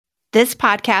This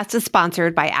podcast is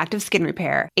sponsored by Active Skin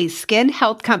Repair, a skin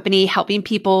health company helping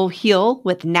people heal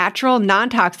with natural,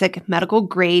 non-toxic,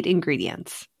 medical-grade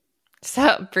ingredients.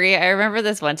 So, Brie, I remember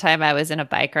this one time I was in a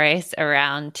bike race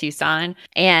around Tucson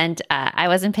and I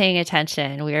wasn't paying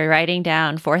attention. We were riding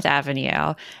down 4th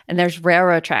Avenue and there's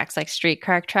railroad tracks, like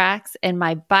streetcar tracks. And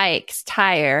my bike's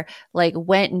tire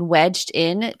went and wedged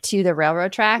in to the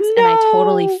railroad tracks and I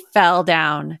totally fell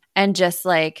down and just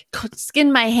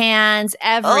skinned my hands,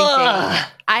 everything. Ugh.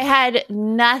 I had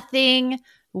nothing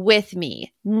with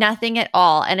me, nothing at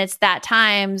all. And it's that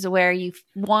times where you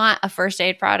want a first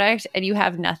aid product and you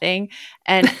have nothing.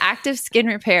 And Active Skin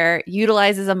Repair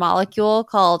utilizes a molecule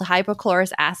called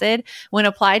hypochlorous acid. When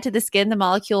applied to the skin, the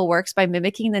molecule works by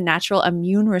mimicking the natural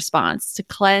immune response to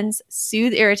cleanse,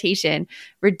 soothe irritation,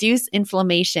 reduce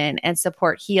inflammation, and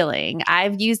support healing.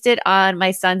 I've used it on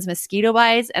my son's mosquito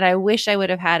bites, and I wish I would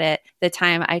have had it the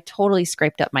time I totally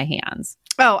scraped up my hands.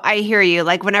 Oh, I hear you.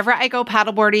 Whenever I go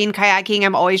paddleboarding, kayaking,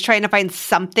 I'm always trying to find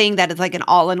something that is an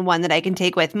all-in-one that I can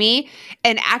take with me.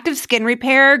 And Active Skin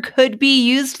Repair could be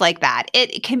used like that.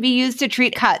 It can be used to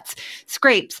treat cuts,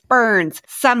 scrapes, burns,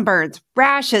 sunburns,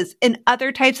 rashes, and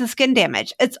other types of skin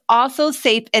damage. It's also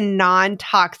safe and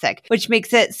non-toxic, which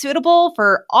makes it suitable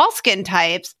for all skin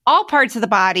types, all parts of the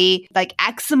body, like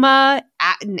eczema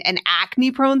and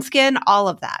acne-prone skin, all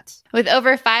of that. With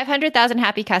over 500,000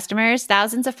 happy customers,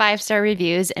 thousands of 5-star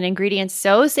reviews, and ingredients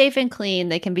so safe and clean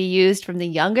they can be used from the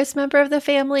youngest member of the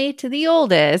family to the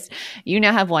oldest, you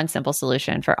now have one simple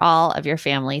solution for all of your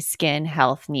family's skin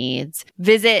health needs.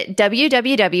 Visit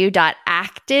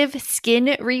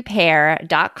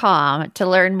www.activeskinrepair.com to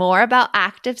learn more about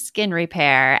Active Skin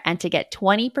Repair and to get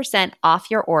 20%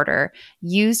 off your order.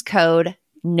 Use code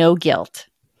NOGUILT.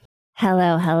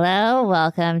 Hello.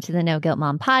 Welcome to the No Guilt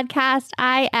Mom podcast.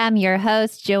 I am your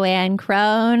host, Joanne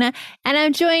Crone, and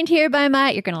I'm joined here by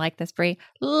you're going to like this, Brie,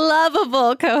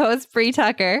 lovable co-host, Brie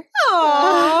Tucker.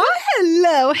 Oh,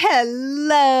 hello.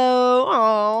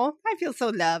 Oh, I feel so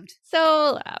loved.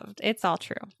 So loved. It's all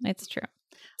true. It's true.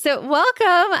 So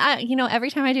welcome. Every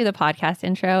time I do the podcast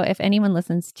intro, if anyone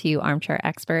listens to Armchair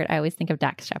Expert, I always think of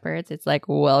Dax Shepard's. It's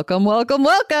welcome.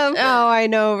 Oh, I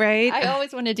know, right? I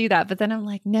always want to do that, but then I'm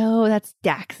no, that's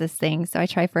Dax's thing. So I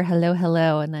try for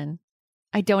hello, and then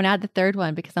I don't add the third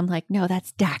one because I'm no,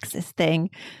 that's Dax's thing.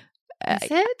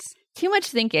 Is it? Too much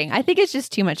thinking. I think it's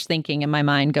just too much thinking in my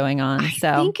mind going on. I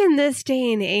think in this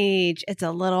day and age, it's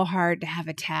a little hard to have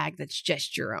a tag that's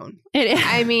just your own. It is.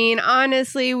 I mean,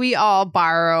 honestly, we all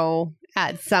borrow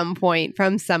at some point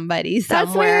from somebody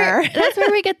somewhere. That's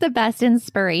where we get the best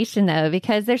inspiration, though,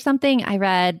 because there's something I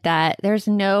read that there's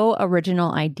no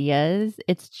original ideas.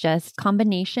 It's just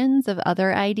combinations of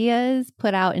other ideas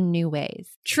put out in new ways.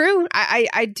 True.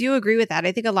 I do agree with that.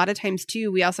 I think a lot of times, too,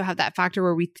 we also have that factor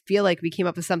where we feel like we came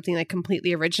up with something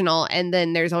completely original. And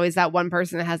then there's always that one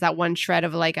person that has that one shred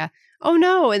of oh,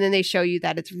 no. And then they show you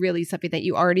that it's really something that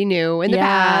you already knew in the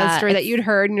past or that you'd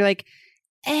heard. And you're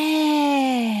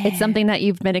it's something that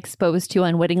you've been exposed to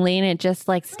unwittingly, and it just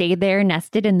stayed there,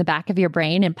 nested in the back of your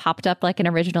brain and popped up like an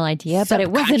original idea, but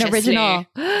it wasn't original.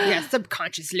 Yeah,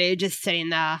 subconsciously just sitting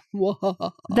there.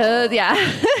 Whoa. Those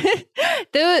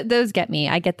get me.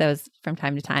 I get those from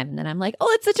time to time, and then I'm oh,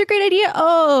 it's such a great idea.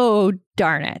 Oh,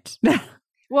 darn it.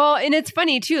 Well, and it's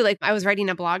funny too. I was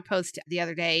writing a blog post the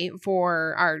other day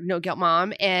for our No Guilt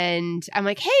Mom, and I'm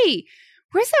hey,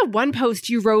 where's that one post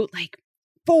you wrote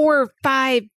 4 or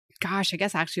 5, gosh, I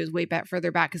guess actually it was way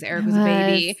further back because Eric was a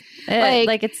baby.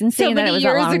 It's insane that it was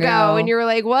that long ago. And you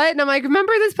were what? And I'm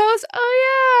remember this post?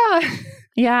 Oh, yeah.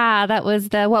 Yeah, that was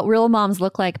the What Real Moms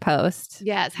Look Like post.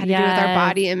 Yes, had to do with our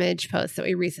body image post that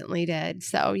we recently did.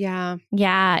 So, yeah.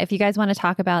 Yeah, if you guys want to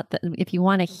talk about, if you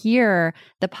want to hear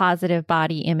the positive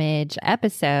body image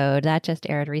episode that just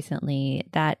aired recently,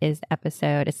 that is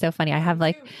episode. It's so funny. I have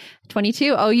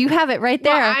 22. Oh, you have it right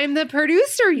there. Well, I'm the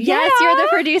producer. Yes, you're the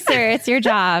producer. It's your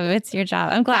job. It's your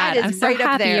job. I'm glad. I'm so right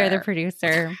happy you're the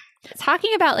producer.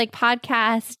 Talking about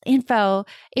podcast info,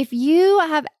 if you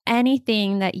have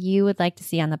anything that you would like to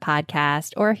see on the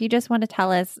podcast, or if you just want to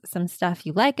tell us some stuff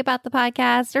you like about the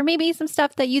podcast, or maybe some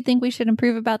stuff that you think we should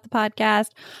improve about the podcast,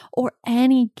 or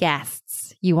any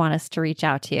guests you want us to reach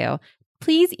out to,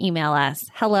 please email us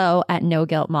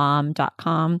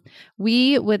hello@noguiltmom.com.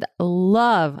 We would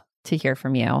love to hear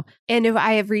from you. And if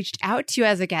I have reached out to you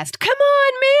as a guest, come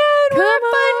on, man. We're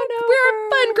a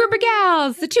fun group of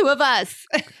gals, the two of us.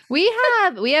 We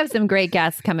have some great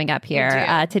guests coming up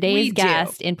here. Today's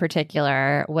guest in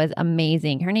particular was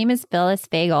amazing. Her name is Phyllis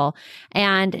Fagell.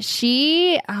 And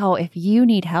if you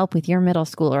need help with your middle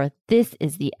schooler, this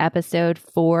is the episode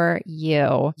for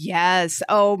you. Yes.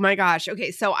 Oh my gosh.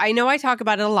 Okay. So I know I talk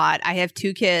about it a lot. I have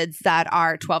 2 kids that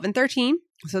are 12 and 13.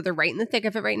 So they're right in the thick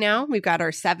of it right now. We've got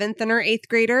our 7th and our 8th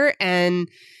grader. And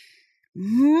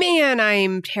man,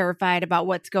 I'm terrified about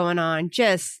what's going on.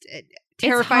 Just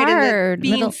terrified and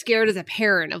being scared as a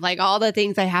parent of like all the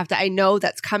things I know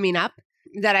that's coming up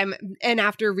and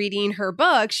after reading her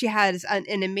book, she has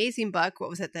an amazing book. What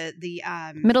was it? The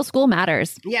Middle School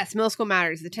Matters. Yes. Middle School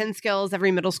Matters. The 10 skills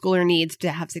every middle schooler needs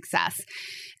to have success.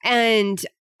 And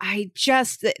I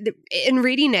just, in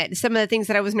reading it, some of the things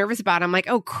that I was nervous about, I'm like,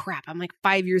 oh crap, I'm like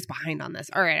 5 years behind on this.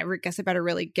 All right, I guess I better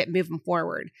really get moving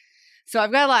forward. So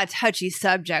I've got a lot of touchy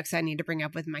subjects I need to bring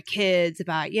up with my kids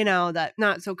about, the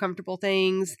not so comfortable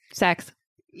things. Sex.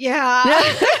 Yeah.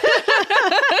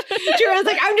 Julian's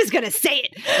like, I'm just going to say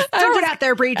it. Throw it out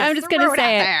there, Bree. I'm just going to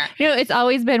say it. It's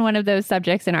always been one of those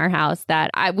subjects in our house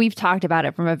that we've talked about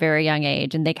it from a very young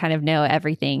age, and they kind of know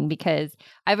everything because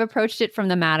I've approached it from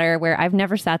the matter where I've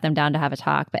never sat them down to have a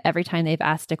talk, but every time they've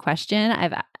asked a question,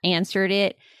 I've answered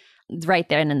it right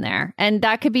then and there. And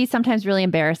that could be sometimes really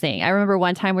embarrassing. I remember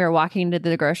one time we were walking into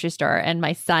the grocery store and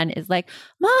my son is like,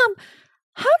 Mom,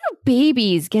 how do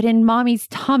babies get in mommy's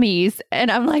tummies?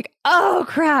 And I'm like, oh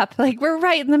crap. Like we're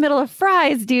right in the middle of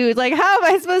fries, dude. Like how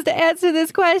am I supposed to answer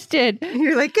this question?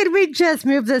 You're like, could we just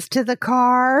move this to the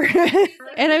car?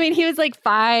 And I mean, he was like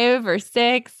 5 or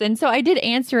 6. And so I did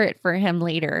answer it for him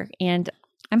later. And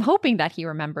I'm hoping that he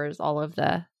remembers all of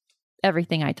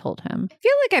everything I told him. I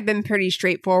feel like I've been pretty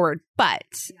straightforward, but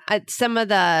some of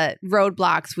the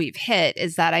roadblocks we've hit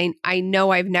is that I know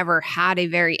I've never had a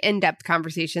very in-depth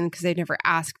conversation because I've never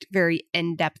asked very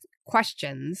in-depth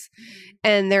questions.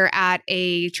 And they're at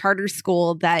a charter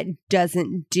school that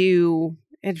doesn't do,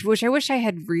 which I wish I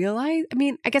had realized. I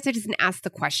mean, I guess I just didn't ask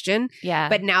the question. Yeah.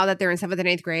 But now that they're in 7th and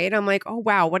 8th grade, I'm like, oh,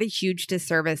 wow, what a huge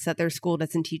disservice that their school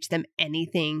doesn't teach them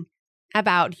anything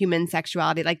about human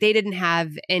sexuality. Like they didn't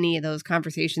have any of those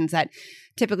conversations that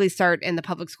typically start in the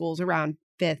public schools around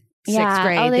 5th, 6th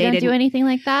grade. Oh, they don't do anything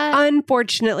like that?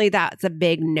 Unfortunately, that's a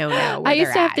big no-no. I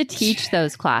used to have to teach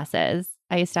those classes.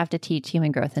 I used to have to teach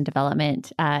human growth and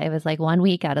development. It was like 1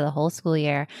 week out of the whole school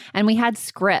year. And we had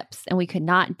scripts and we could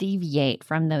not deviate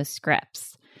from those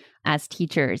scripts as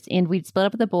teachers. And we'd split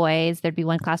up the boys. There'd be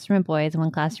one classroom of boys and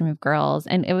one classroom of girls.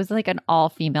 And it was like an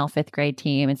all-female 5th grade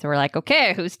team. And so we're like,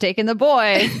 okay, who's taking the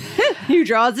boys? You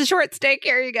draw the short stick.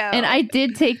 Here you go. And I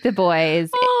did take the boys.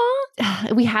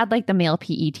 We had like the male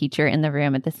PE teacher in the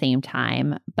room at the same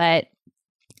time. But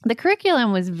the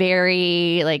curriculum was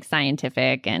very like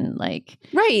scientific and like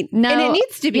right. No, and it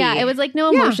needs to be. Yeah, it was like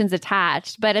no emotions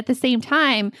attached. But at the same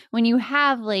time, when you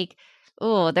have like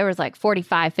there was like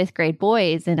 45 5th grade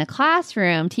boys in a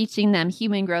classroom teaching them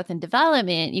human growth and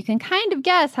development, you can kind of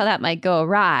guess how that might go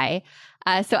awry.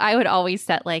 So I would always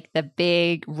set like the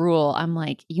big rule. I'm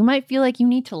like, you might feel like you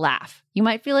need to laugh. You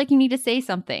might feel like you need to say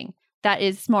something that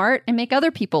is smart and make other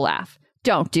people laugh.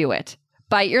 Don't do it.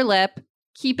 Bite your lip.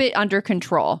 Keep it under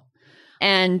control.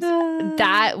 And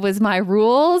that was my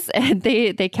rules. And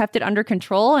they kept it under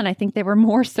control. And I think they were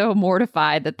more so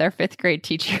mortified that their 5th grade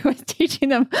teacher was teaching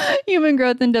them human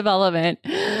growth and development.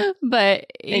 But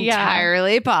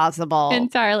entirely possible.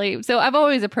 Entirely. So I've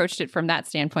always approached it from that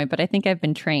standpoint. But I think I've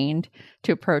been trained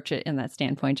to approach it in that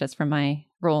standpoint just from my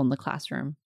role in the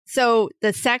classroom. So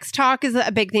the sex talk is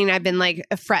a big thing I've been like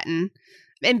fretting.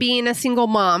 And being a single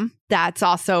mom, that's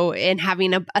also, and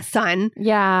having a son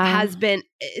has been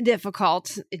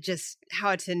difficult. It just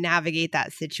how to navigate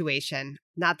that situation.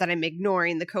 Not that I'm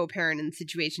ignoring the co-parenting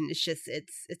situation. It's just,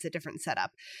 it's a different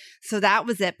setup. So that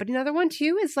was it. But another one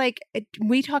too is like,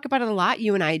 we talk about it a lot,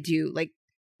 you and I do, like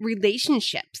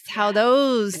relationships, how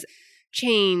those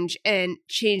change in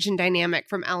dynamic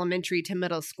from elementary to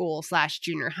middle school /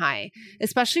 junior high,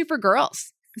 especially for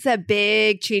girls. It's a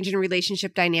big change in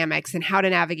relationship dynamics and how to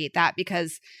navigate that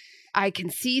because I can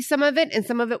see some of it and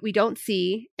some of it we don't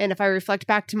see. And if I reflect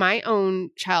back to my own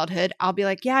childhood, I'll be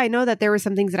like, yeah, I know that there were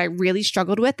some things that I really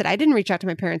struggled with that I didn't reach out to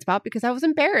my parents about because I was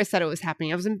embarrassed that it was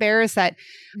happening. I was embarrassed that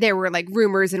there were like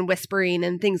rumors and whispering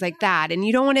and things like that. And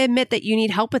you don't want to admit that you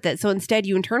need help with it. So instead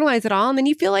you internalize it all and then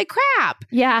you feel like crap.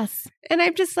 Yes. And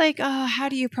I'm just like, oh, how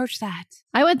do you approach that?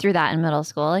 I went through that in middle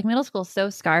school. Like middle school so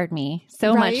scarred me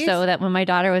so much so that when my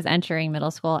daughter was entering middle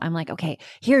school, I'm like, okay,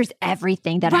 here's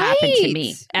everything that happened to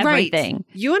me. Everything. Right.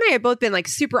 You and I have both been like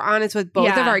super honest with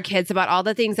both of our kids about all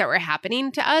the things that were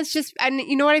happening to us. And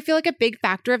you know what I feel like a big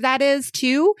factor of that is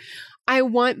too? I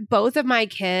want both of my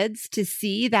kids to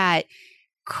see that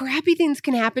crappy things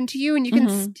can happen to you and you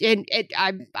can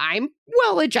I'm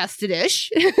well-adjusted-ish.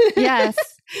 Yes.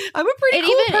 I'm a pretty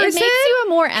cool person. It makes you a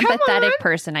more empathetic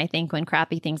person, I think, when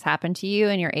crappy things happen to you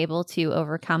and you're able to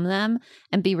overcome them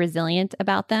and be resilient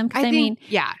about them. Because I mean,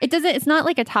 it's not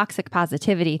like a toxic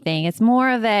positivity thing. It's more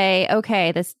of a,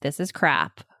 okay, this is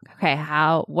crap. Okay,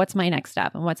 what's my next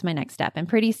step? And what's my next step? And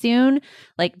pretty soon,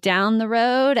 like down the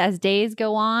road, as days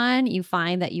go on, you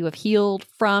find that you have healed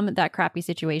from that crappy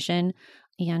situation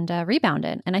and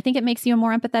rebounded. And I think it makes you a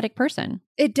more empathetic person.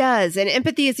 It does. And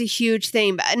empathy is a huge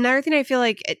thing. But another thing I feel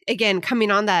like, again, coming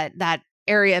on that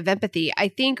area of empathy, I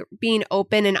think being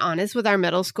open and honest with our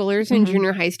middle schoolers and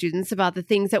junior high students about the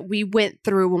things that we went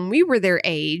through when we were their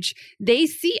age, they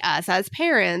see us as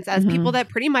parents, as people that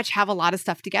pretty much have a lot of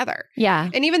stuff together. Yeah.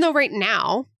 And even though right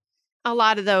now, a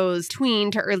lot of those tween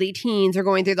to early teens are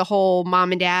going through the whole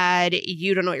mom and dad,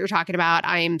 you don't know what you're talking about,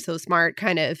 I'm so smart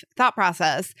kind of thought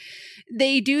process.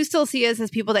 They do still see us as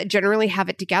people that generally have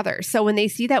it together. So when they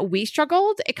see that we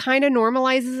struggled, it kind of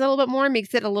normalizes it a little bit more,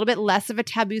 makes it a little bit less of a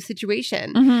taboo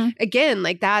situation. Again,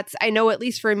 like I know at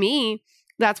least for me,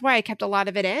 that's why I kept a lot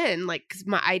of it in. Like, because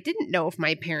I didn't know if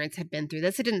my parents had been through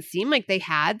this. It didn't seem like they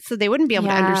had. So they wouldn't be able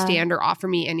to understand or offer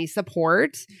me any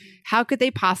support. How could they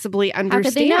possibly understand? How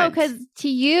could they know? Because to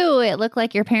you, it looked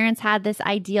like your parents had this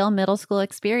ideal middle school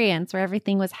experience where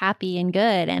everything was happy and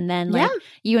good. And then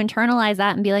you internalize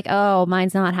that and be like, oh,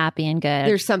 mine's not happy and good.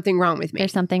 There's something wrong with me.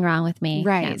 There's something wrong with me.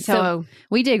 Right. Yeah. So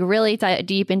we dig really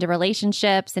deep into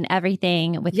relationships and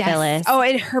everything with Phyllis. Oh,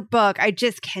 in her book, I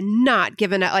just cannot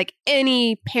give it like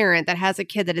any parent that has a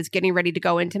kid that is getting ready to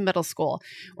go into middle school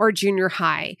or junior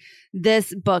high.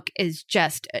 This book is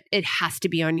just, it has to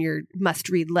be on your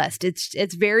must-read list.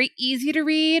 It's very easy to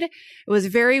read. It was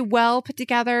very well put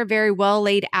together, very well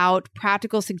laid out,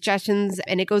 practical suggestions,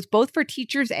 and it goes both for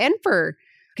teachers and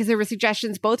because there were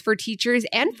suggestions both for teachers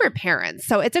and for parents.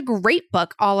 So it's a great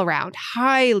book all around.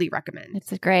 Highly recommend.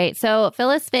 It's great. So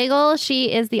Phyllis Fagell,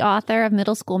 she is the author of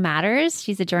Middle School Matters.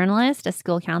 She's a journalist, a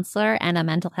school counselor, and a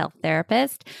mental health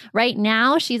therapist. Right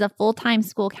now, she's a full-time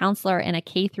school counselor in a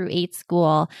K-8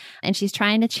 school, and she's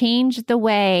trying to change the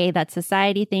way that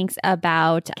society thinks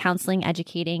about counseling,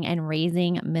 educating, and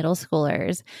raising middle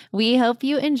schoolers. We hope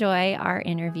you enjoy our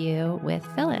interview with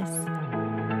Phyllis.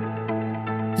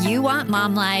 You want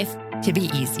mom life to be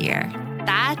easier.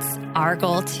 That's our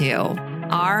goal too.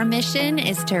 Our mission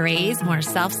is to raise more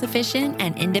self-sufficient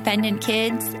and independent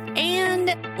kids,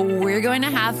 and we're going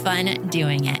to have fun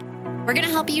doing it. We're going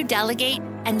to help you delegate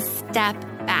and step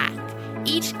back.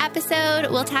 Each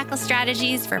episode will tackle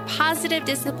strategies for positive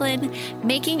discipline,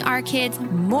 making our kids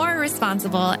more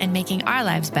responsible and making our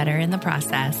lives better in the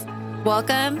process.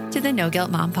 Welcome to the No Guilt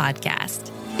Mom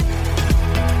Podcast.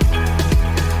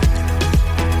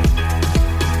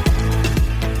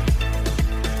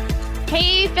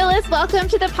 Hey, Phyllis, welcome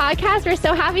to the podcast. We're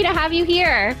so happy to have you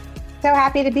here. So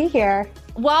happy to be here.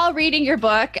 While reading your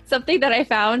book, something that I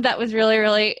found that was really,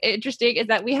 really interesting is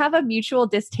that we have a mutual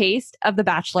distaste of The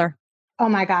Bachelor. Oh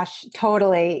my gosh,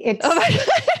 totally. It's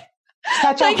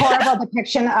such a horrible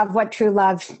depiction of what true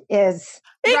love is.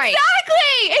 Exactly.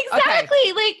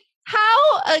 Okay. Like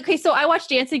how, so I watch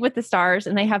Dancing with the Stars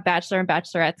and they have Bachelor and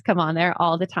Bachelorettes come on there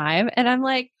all the time. And I'm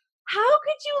like, how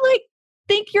could you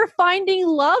think you're finding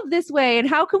love this way? And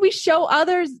how can we show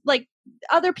others,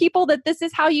 other people, that this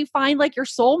is how you find your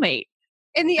soulmate?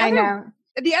 And the other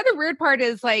weird part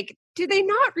is do they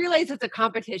not realize it's a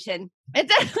competition?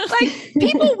 It's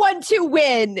people want to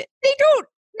win. They don't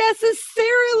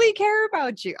necessarily care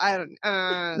about you. I don't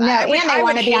they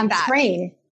want to be on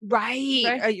screen.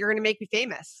 Right. You're going to make me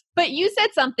famous. But you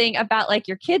said something about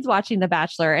your kids watching The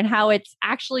Bachelor and how it's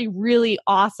actually really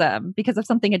awesome because of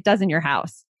something it does in your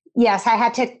house. Yes, I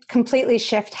had to completely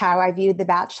shift how I viewed The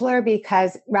Bachelor,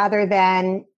 because rather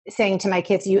than saying to my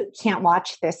kids, you can't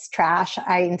watch this trash,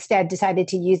 I instead decided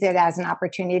to use it as an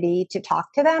opportunity to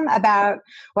talk to them about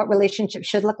what relationships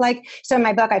should look like. So in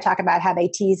my book, I talk about how they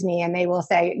tease me and they will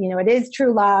say, it is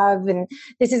true love and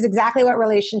this is exactly what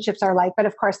relationships are like. But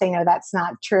of course, they know that's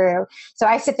not true. So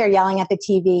I sit there yelling at the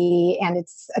TV, and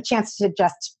it's a chance to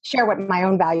just share what my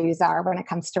own values are when it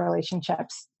comes to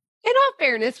relationships. In all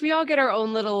fairness, we all get our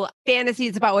own little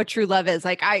fantasies about what true love is.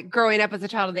 Like growing up as a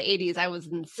child of the 80s, I was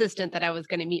insistent that I was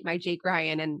going to meet my Jake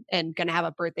Ryan and going to have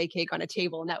a birthday cake on a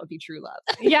table, and that would be true love.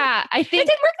 Yeah, I think it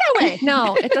didn't work that way.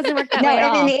 No, it doesn't work that way at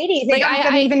and all. in the 80s, they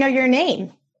don't even know your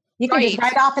name. You can just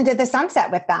ride off into the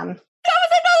sunset with them. That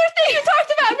was another thing you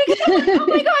talked about, because I'm like, oh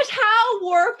my gosh, how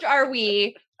warped are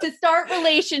we to start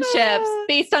relationships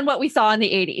based on what we saw in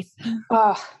the 80s?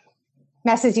 Oh,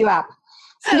 messes you up.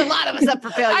 Set a lot of us up for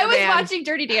failure. I was watching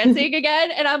Dirty Dancing again,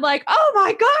 and I'm like, oh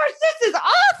my gosh, this is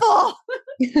awful.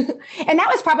 And that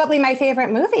was probably my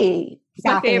favorite movie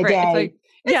back in the day.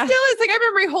 It still is. Like, I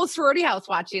remember my whole sorority house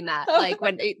watching that. Like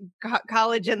when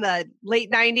college in the late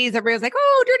 90s, everybody was like,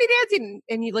 oh, Dirty Dancing.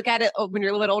 And you look at it when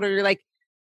you're a little bit older, you're like,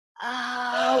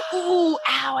 oh, ooh,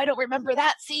 ow, I don't remember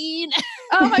that scene.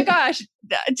 Oh my gosh.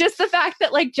 Just the fact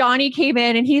that like Johnny came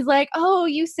in and he's like, oh,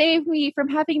 you saved me from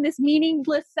having this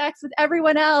meaningless sex with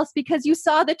everyone else because you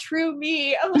saw the true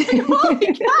me. I'm like,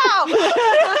 holy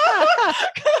cow.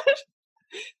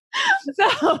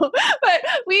 So, but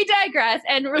we digress,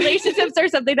 and relationships are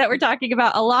something that we're talking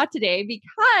about a lot today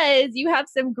because you have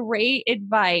some great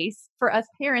advice for us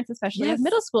parents, especially as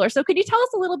middle schoolers. So could you tell us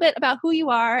a little bit about who you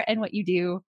are and what you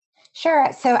do? Sure.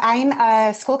 So I'm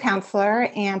a school counselor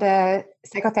and a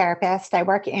psychotherapist. I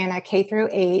work in a K through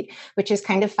 8, which is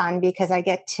kind of fun because I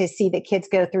get to see the kids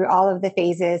go through all of the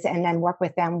phases and then work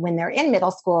with them when they're in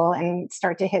middle school and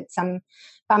start to hit some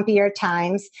bumpier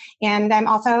times. And I'm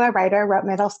also a writer, wrote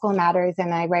Middle School Matters,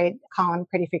 and I write a column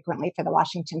pretty frequently for the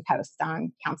Washington Post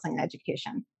on counseling and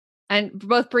education. And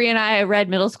both Bree and I read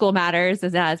Middle School Matters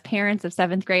as parents of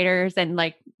 7th graders, and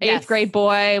like 8th grade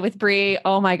boy with Bree.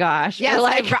 Oh my gosh. Yes,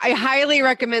 I highly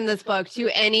recommend this book to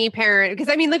any parent,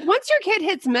 because I mean, like, once your kid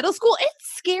hits middle school,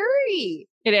 it's scary.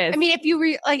 It is. I mean, if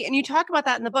you and you talk about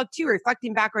that in the book too,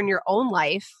 reflecting back on your own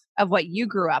life of what you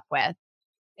grew up with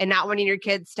and not wanting your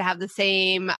kids to have the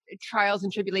same trials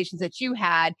and tribulations that you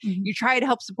had. Mm-hmm. You try to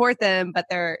help support them, but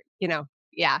they're,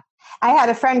 I had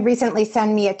a friend recently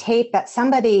send me a tape that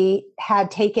somebody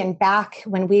had taken back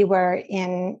when we were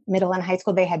in middle and high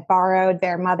school. They had borrowed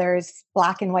their mother's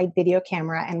black and white video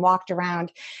camera and walked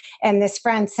around. And this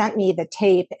friend sent me the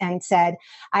tape and said,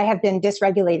 I have been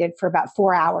dysregulated for about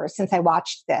 4 hours since I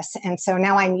watched this. And so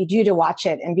now I need you to watch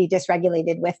it and be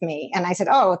dysregulated with me. And I said,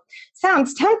 oh,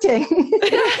 sounds tempting.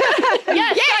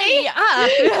 Yes,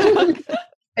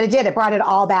 But it did. It brought it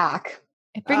all back.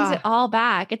 It brings it all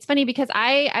back. It's funny because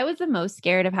I was the most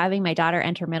scared of having my daughter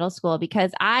enter middle school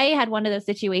because I had one of those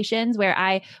situations where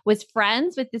I was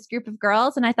friends with this group of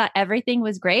girls and I thought everything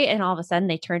was great. And all of a sudden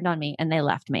they turned on me and they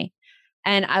left me.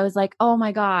 And I was like, oh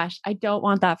my gosh, I don't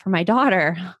want that for my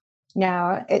daughter.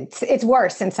 No, it's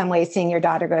worse in some ways seeing your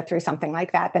daughter go through something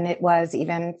like that than it was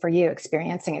even for you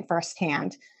experiencing it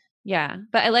firsthand. Yeah.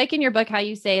 But I like in your book how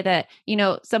you say that,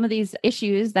 some of these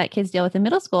issues that kids deal with in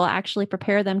middle school actually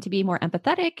prepare them to be more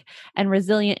empathetic and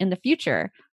resilient in the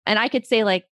future. And I could say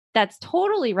like, that's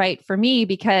totally right for me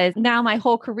because now my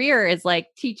whole career is like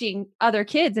teaching other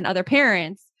kids and other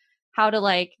parents how to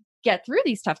like get through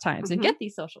these tough times and get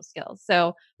these social skills.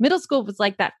 So middle school was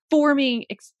like that forming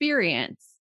experience.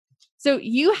 So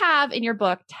you have in your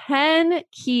book 10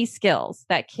 key skills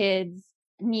that kids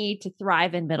need to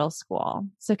thrive in middle school.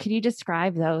 So could you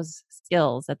describe those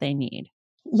skills that they need?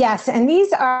 Yes. And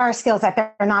these are skills that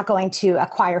they're not going to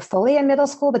acquire fully in middle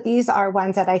school, but these are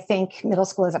ones that I think middle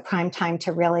school is a prime time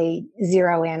to really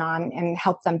zero in on and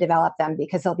help them develop them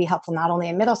because they'll be helpful not only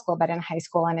in middle school, but in high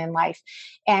school and in life.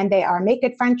 And they are make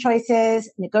good friend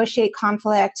choices, negotiate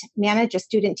conflict, manage a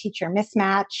student-teacher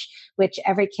mismatch, which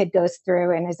every kid goes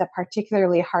through and is a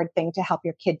particularly hard thing to help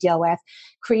your kid deal with,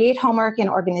 create homework and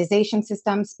organization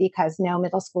systems because no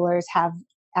middle schoolers have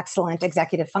excellent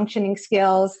executive functioning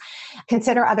skills.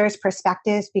 Consider others'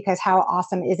 perspectives because how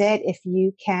awesome is it if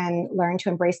you can learn to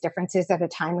embrace differences at a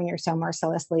time when you're so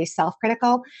mercilessly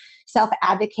self-critical.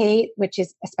 Self-advocate, which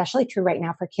is especially true right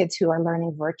now for kids who are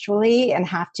learning virtually and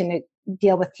have to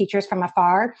deal with teachers from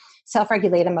afar.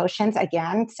 Self-regulate emotions,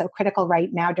 again, so critical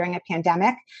right now during a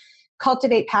pandemic.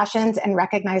 Cultivate passions and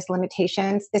recognize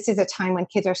limitations. This is a time when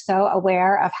kids are so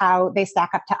aware of how they stack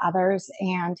up to others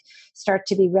and start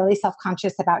to be really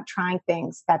self-conscious about trying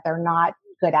things that they're not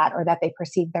good at or that they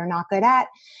perceive they're not good at.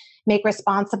 Make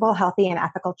responsible, healthy, and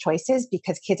ethical choices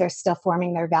because kids are still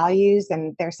forming their values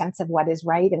and their sense of what is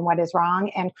right and what is wrong,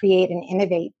 and create and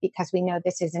innovate because we know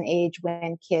this is an age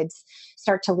when kids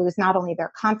start to lose not only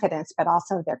their confidence, but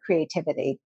also their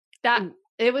creativity.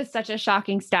 It was such a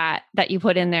shocking stat that you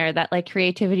put in there that like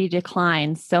creativity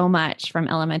declines so much from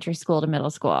elementary school to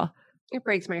middle school. It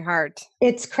breaks my heart.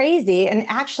 It's crazy. And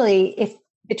actually, if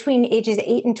between ages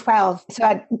 8 and 12. So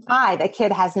at 5, a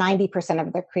kid has 90%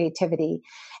 of their creativity.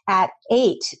 At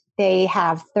 8, they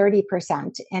have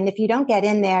 30%. And if you don't get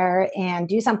in there and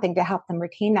do something to help them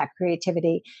retain that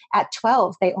creativity, at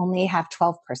 12, they only have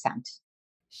 12%.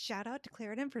 Shout out to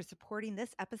Claritin for supporting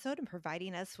this episode and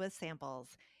providing us with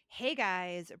samples. Hey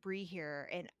guys, Bree here.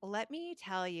 And let me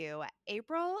tell you,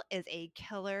 April is a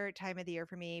killer time of the year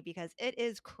for me because it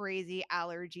is crazy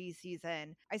allergy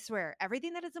season. I swear,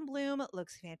 everything that is in bloom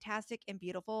looks fantastic and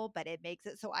beautiful, but it makes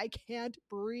it so I can't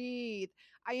breathe.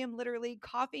 I am literally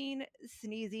coughing,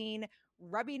 sneezing,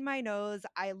 rubbing my nose.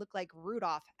 I look like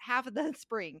Rudolph half of the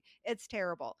spring. It's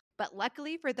terrible. But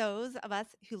luckily for those of us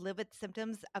who live with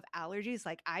symptoms of allergies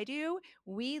like I do,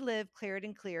 we live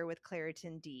Claritin Clear with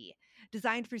Claritin D.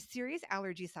 Designed for serious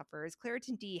allergy sufferers,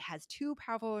 Claritin D has 2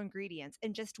 powerful ingredients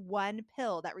in just one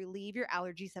pill that relieve your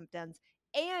allergy symptoms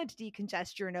and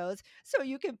decongest your nose so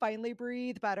you can finally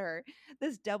breathe better.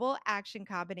 This double action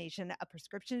combination of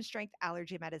prescription strength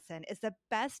allergy medicine is the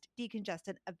best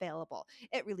decongestant available.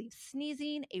 It relieves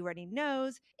sneezing, a runny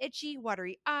nose, itchy,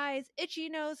 watery eyes, itchy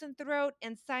nose and throat,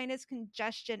 and sinus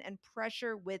congestion and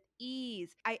pressure with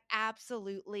ease. I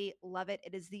absolutely love it.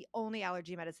 It is the only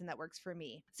allergy medicine that works for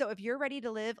me. So if you're ready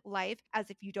to live life as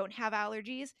if you don't have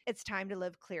allergies, it's time to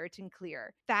live Claritin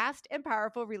Clear. Fast and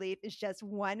powerful relief is just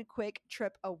one quick trip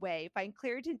away. Find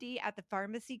Claritin D at the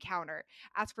pharmacy counter.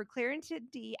 Ask for Claritin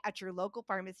D at your local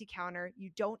pharmacy counter. You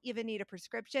don't even need a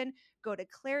prescription. Go to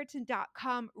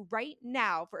Claritin.com right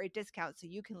now for a discount so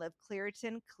you can live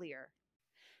Claritin Clear.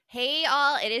 Hey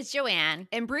all, it is Joanne.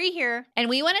 And Bree here. And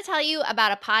we want to tell you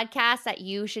about a podcast that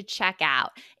you should check out.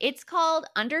 It's called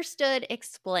Understood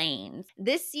Explains.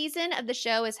 This season of the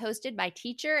show is hosted by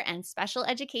teacher and special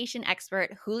education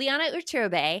expert Juliana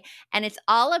Urturbe, and it's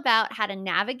all about how to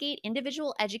navigate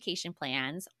individual education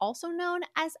plans, also known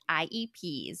as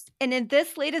IEPs. And in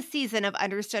this latest season of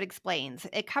Understood Explains,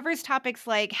 it covers topics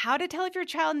like how to tell if your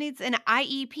child needs an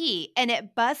IEP, and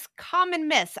it busts common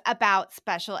myths about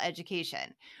special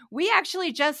education. We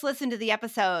actually just listened to the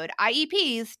episode,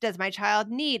 IEPs, Does My Child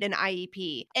Need an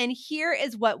IEP? And here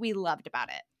is what we loved about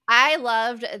it. I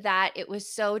loved that it was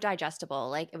so digestible.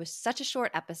 Like, it was such a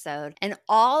short episode, and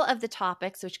all of the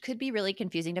topics, which could be really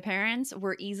confusing to parents,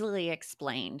 were easily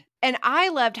explained. And I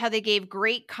loved how they gave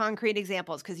great concrete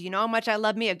examples because you know how much I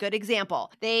love me a good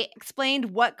example. They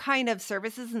explained what kind of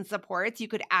services and supports you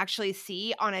could actually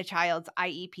see on a child's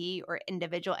IEP or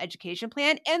individual education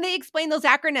plan. And they explained those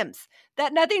acronyms.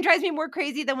 That nothing drives me more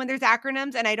crazy than when there's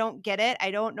acronyms and I don't get it. I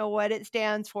don't know what it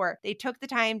stands for. They took the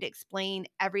time to explain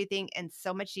everything in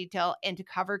so much detail and to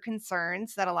cover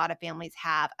concerns that a lot of families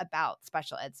have about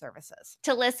special ed services.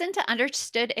 To listen to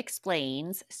Understood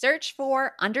Explains, search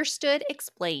for Understood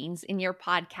Explains in your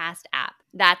podcast app.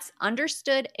 That's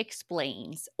Understood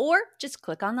Explains, or just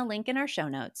click on the link in our show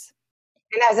notes.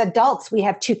 And as adults, we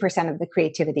have 2% of the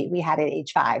creativity we had at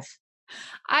age 5.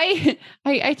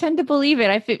 I tend to believe it.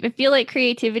 I feel like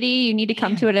creativity, you need to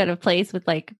come to it at a place with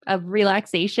like a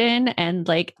relaxation and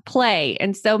like play.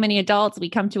 And so many adults, we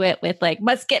come to it with like,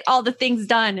 must get all the things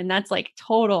done. And that's like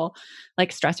total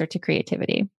like stressor to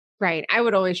creativity. Right. I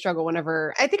would always struggle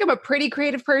whenever I think I'm a pretty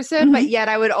creative person, but yet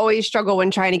I would always struggle when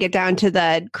trying to get down to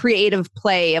the creative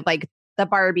play of like the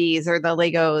Barbies or the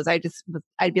Legos.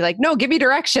 I'd be like, no, give me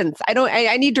directions.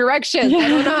 I need directions. I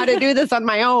don't know how to do this on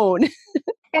my own.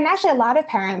 And actually, a lot of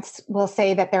parents will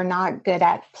say that they're not good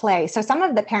at play. So some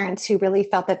of the parents who really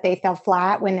felt that they fell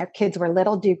flat when their kids were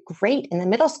little do great in the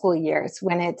middle school years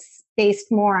when it's based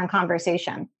more on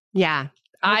conversation. Yeah.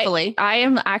 Hopefully. I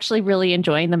am actually really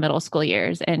enjoying the middle school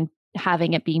years and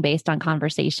having it being based on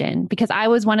conversation, because I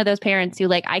was one of those parents who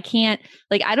like, I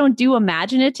don't do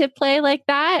imaginative play like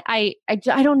that. I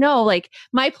don't know, like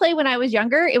my play when I was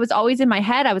younger, it was always in my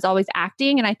head. I was always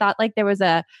acting. And I thought like there was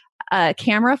a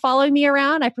camera following me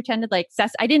around. I pretended like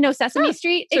I didn't know Sesame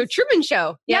Street. So Truman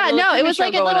Show. Yeah, no, it was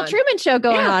like a little Truman Show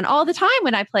going on all the time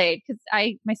when I played, because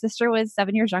my sister was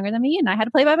 7 years younger than me and I had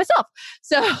to play by myself.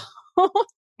 So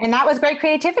and that was great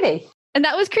creativity. And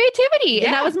that was creativity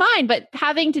and that was mine. But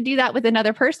having to do that with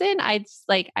another person, I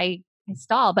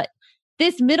stall. But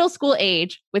this middle school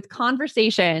age with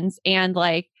conversations and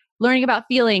like learning about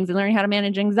feelings and learning how to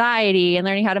manage anxiety and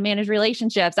learning how to manage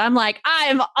relationships, I'm like,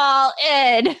 I'm all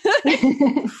in.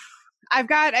 I've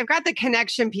got the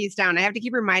connection piece down. I have to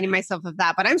keep reminding myself of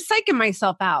that, but I'm psyching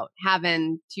myself out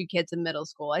having 2 kids in middle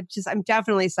school. I'm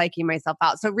definitely psyching myself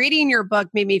out. So reading your book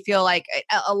made me feel like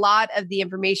a lot of the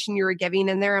information you were giving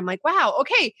in there, I'm like, wow,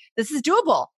 okay, this is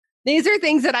doable. These are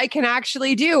things that I can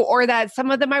actually do, or that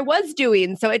some of them I was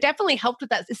doing. So it definitely helped with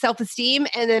that self-esteem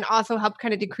and then also helped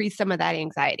kind of decrease some of that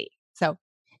anxiety. So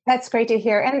That's great to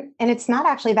hear. And it's not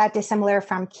actually that dissimilar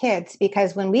from kids,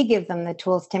 because when we give them the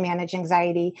tools to manage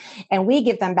anxiety and we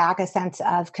give them back a sense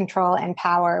of control and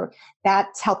power,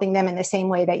 that's helping them in the same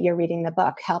way that you're reading the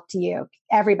book helped you.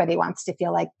 Everybody wants to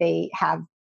feel like they have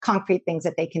concrete things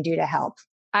that they can do to help.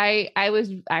 I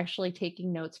was actually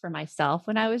taking notes for myself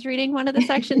when I was reading one of the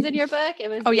sections in your book. It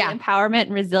was empowerment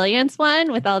and resilience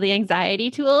one with all the anxiety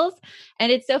tools.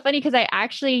 And it's so funny because I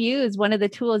actually used one of the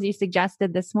tools you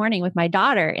suggested this morning with my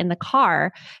daughter in the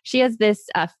car. She has this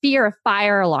fear of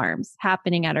fire alarms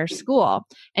happening at her school,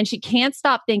 and she can't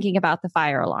stop thinking about the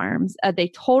fire alarms. They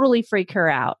totally freak her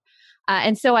out.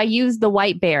 And so I used the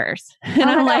white bears, and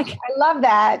I'm like, I love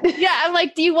that. Yeah. I'm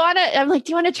like, do you want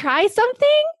to try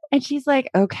something? And she's like,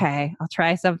 okay, I'll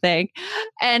try something.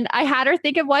 And I had her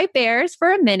think of white bears for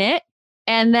a minute.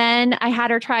 And then I had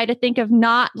her try to think of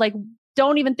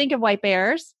don't even think of white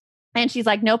bears. And she's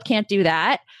like, nope, can't do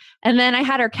that. And then I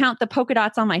had her count the polka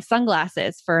dots on my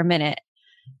sunglasses for a minute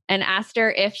and asked her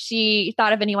if she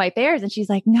thought of any white bears. And she's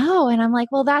like, no. And I'm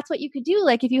like, well, that's what you could do.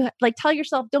 Like, if you tell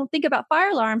yourself, don't think about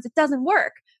fire alarms, it doesn't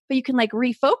work. But you can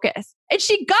refocus. And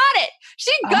she got it.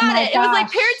 She got it. Gosh. It was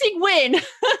like parenting win.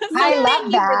 So I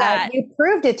love that. You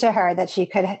proved it to her that she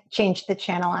could change the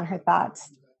channel on her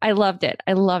thoughts. I loved it.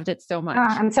 I loved it so much.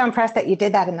 I'm so impressed that you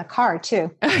did that in the car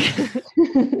too.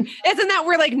 Isn't that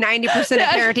where 90% of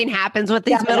parenting happens with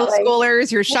these middle schoolers?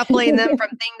 You're shuffling them from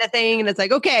thing to thing. And it's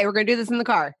like, okay, we're going to do this in the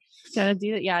car. Gotta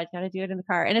do it. Yeah. Gotta do it in the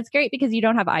car. And it's great because you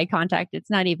don't have eye contact. It's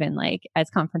not even as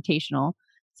confrontational.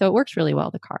 So it works really well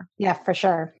in the car. Yeah, for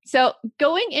sure. So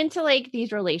going into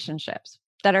these relationships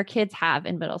that our kids have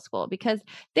in middle school, because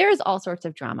there's all sorts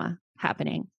of drama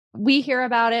happening. We hear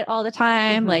about it all the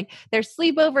time. Mm-hmm. There's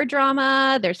sleepover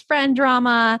drama, there's friend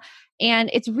drama.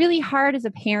 And it's really hard as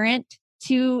a parent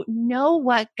to know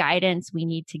what guidance we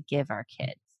need to give our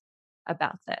kids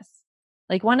about this.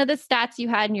 One of the stats you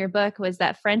had in your book was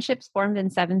that friendships formed in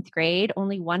 7th grade,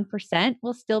 only 1%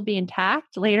 will still be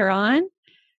intact later on.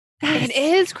 It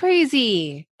is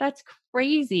crazy. That's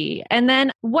crazy. And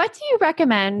then what do you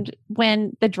recommend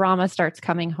when the drama starts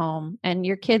coming home and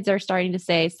your kids are starting to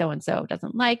say, so-and-so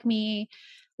doesn't like me?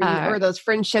 Or those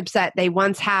friendships that they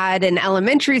once had in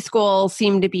elementary school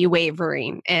seem to be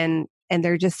wavering and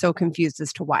they're just so confused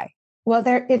as to why. Well,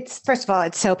 first of all,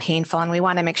 it's so painful, and we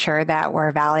want to make sure that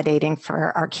we're validating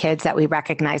for our kids that we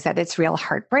recognize that it's real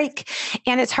heartbreak.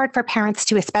 And it's hard for parents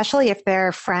too, especially if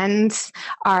their friends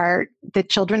are the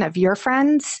children of your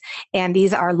friends, and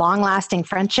these are long-lasting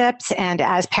friendships. And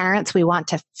as parents, we want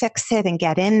to fix it and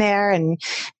get in there and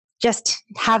just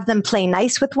have them play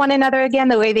nice with one another again,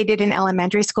 the way they did in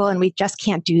elementary school. And we just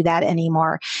can't do that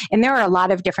anymore. And there are a lot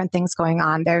of different things going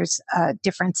on. There's a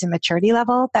difference in maturity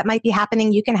level that might be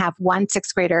happening. You can have one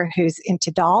 6th grader who's into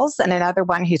dolls and another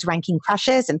one who's ranking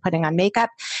crushes and putting on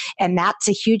makeup. And that's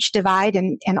a huge divide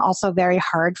and also very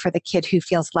hard for the kid who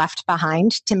feels left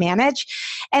behind to manage.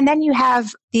 And then you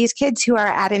have these kids who are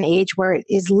at an age where it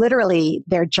is literally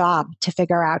their job to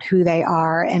figure out who they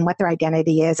are and what their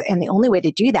identity is. And the only way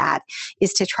to do that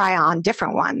is to try on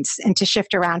different ones and to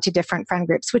shift around to different friend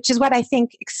groups, which is what I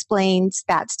think explains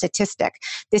that statistic.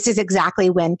 This is exactly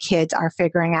when kids are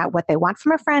figuring out what they want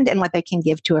from a friend and what they can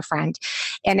give to a friend.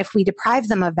 And if we deprive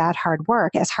them of that hard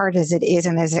work, as hard as it is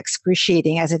and as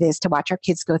excruciating as it is to watch our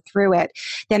kids go through it,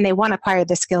 then they won't acquire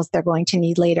the skills they're going to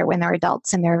need later when they're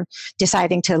adults and they're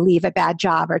deciding to leave a bad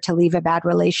job or to leave a bad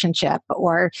relationship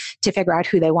or to figure out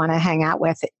who they want to hang out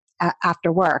with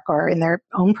after work or in their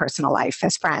own personal life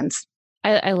as friends.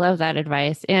 I love that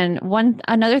advice. And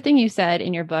another thing you said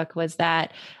in your book was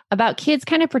that about kids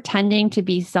kind of pretending to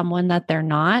be someone that they're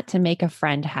not to make a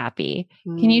friend happy.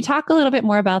 Can you talk a little bit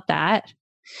more about that?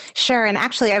 Sure. And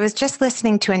actually, I was just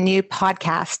listening to a new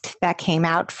podcast that came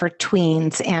out for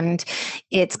tweens, and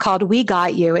it's called We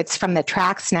Got You. It's from the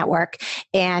Trax Network.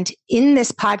 And in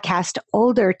this podcast,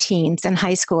 older teens in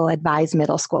high school advise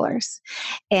middle schoolers.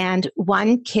 And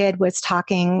one kid was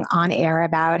talking on air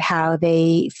about how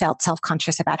they felt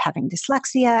self-conscious about having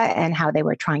dyslexia and how they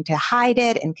were trying to hide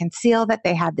it and conceal that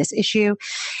they had this issue.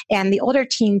 And the older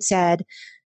teen said,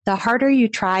 the harder you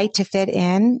try to fit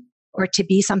in, or to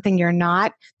be something you're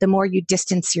not, the more you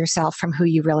distance yourself from who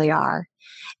you really are.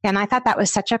 And I thought that was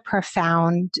such a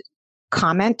profound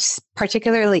comment,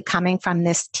 particularly coming from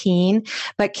this teen.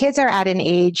 But kids are at an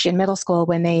age in middle school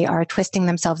when they are twisting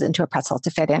themselves into a pretzel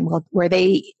to fit in, where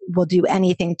they will do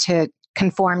anything to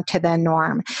conform to the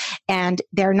norm. And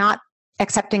they're not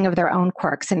accepting of their own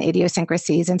quirks and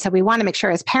idiosyncrasies. And so we want to make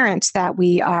sure as parents that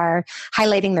we are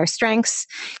highlighting their strengths.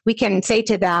 We can say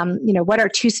to them, what are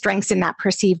 2 strengths in that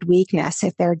perceived weakness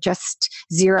if they're just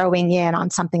zeroing in on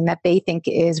something that they think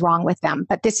is wrong with them.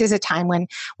 But this is a time when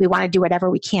we want to do whatever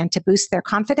we can to boost their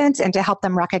confidence and to help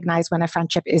them recognize when a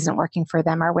friendship isn't working for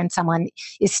them or when someone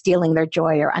is stealing their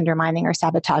joy or undermining or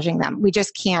sabotaging them. We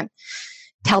just can't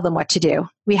tell them what to do.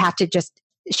 We have to just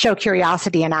show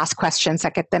curiosity and ask questions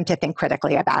that get them to think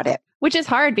critically about it. Which is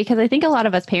hard because I think a lot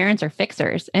of us parents are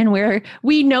fixers and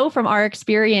we know from our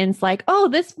experience, like, oh,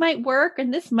 this might work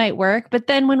and this might work. But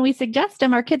then when we suggest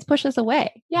them, our kids push us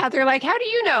away. Yeah. They're like, how do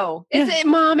you know?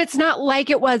 Mom, it's not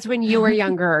like it was when you were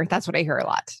younger. That's what I hear a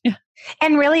lot. Yeah.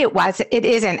 And really it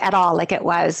isn't at all like it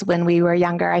was when we were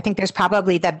younger. I think there's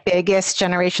probably the biggest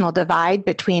generational divide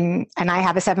between, and I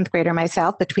have a 7th grader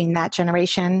myself, between that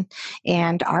generation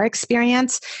and our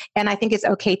experience. And I think it's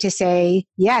okay to say,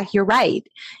 yeah, you're right.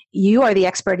 You are the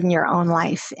expert in your own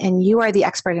life and you are the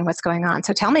expert in what's going on.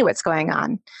 So tell me what's going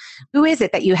on. Who is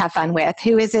it that you have fun with?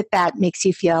 Who is it that makes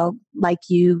you feel like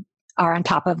you are on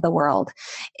top of the world,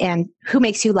 and who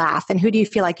makes you laugh, and who do you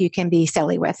feel like you can be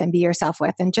silly with and be yourself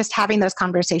with, and just having those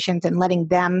conversations and letting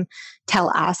them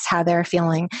tell us how they're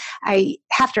feeling. I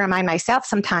have to remind myself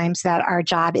sometimes that our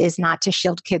job is not to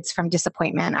shield kids from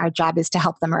disappointment. Our job is to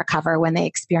help them recover when they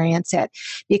experience it,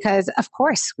 because of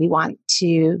course we want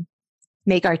to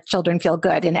make our children feel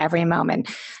good in every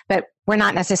moment, but we're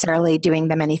not necessarily doing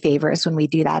them any favors when we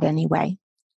do that anyway.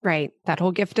 Right. That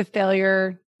whole gift of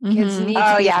failure. Kids need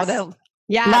to be yes. able to,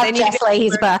 yeah, love Jess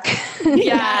Leahy's book.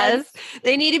 Yes.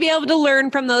 They need to be able to learn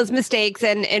from those mistakes.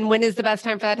 And when is the best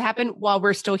time for that to happen? While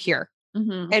we're still here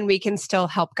and we can still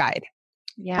help guide.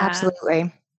 Yeah,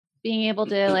 absolutely. Being able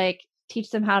to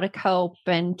teach them how to cope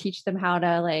and teach them how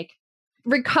to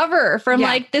recover from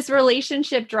this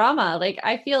relationship drama.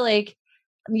 I feel like,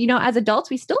 as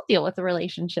adults, we still deal with the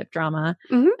relationship drama,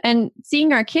 and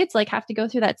seeing our kids have to go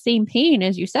through that same pain,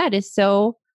 as you said, is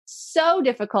so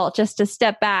difficult just to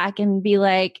step back and be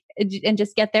and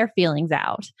just get their feelings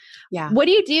out. Yeah. What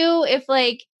do you do if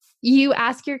you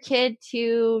ask your kid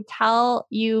to tell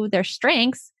you their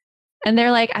strengths and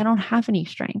they're like, I don't have any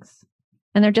strengths,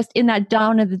 and they're just in that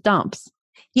down in the dumps?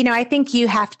 I think you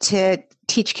have to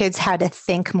teach kids how to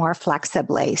think more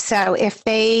flexibly. So if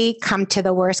they come to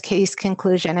the worst case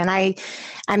conclusion, and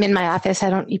I'm in my office,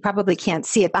 you probably can't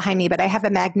see it behind me, but I have a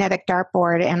magnetic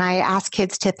dartboard, and I ask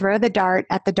kids to throw the dart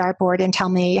at the dartboard and tell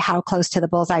me how close to the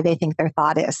bullseye they think their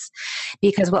thought is.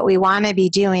 Because what we want to be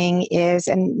doing is,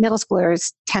 and middle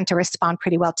schoolers tend to respond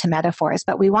pretty well to metaphors,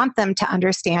 but we want them to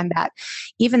understand that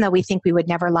even though we think we would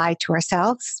never lie to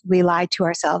ourselves, we lie to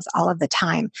ourselves all of the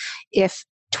time. If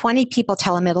 20 people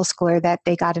tell a middle schooler that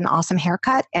they got an awesome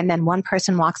haircut, and then one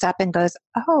person walks up and goes,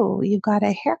 oh, you got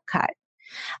a haircut,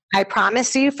 I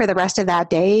promise you for the rest of that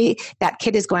day, that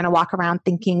kid is going to walk around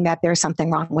thinking that there's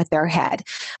something wrong with their head.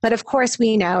 But of course,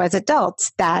 we know as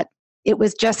adults that it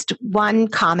was just one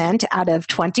comment out of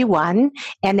 21,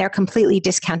 and they're completely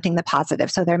discounting the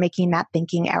positive. So they're making that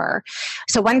thinking error.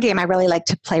 So one game I really like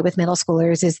to play with middle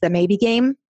schoolers is the maybe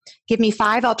game. Give me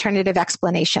 5 alternative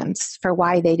explanations for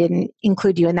why they didn't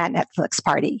include you in that Netflix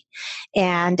party.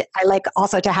 And I like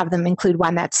also to have them include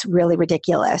one that's really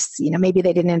ridiculous. Maybe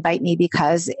they didn't invite me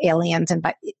because aliens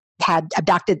had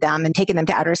abducted them and taken them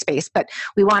to outer space. But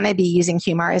we want to be using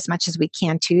humor as much as we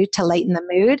can to lighten the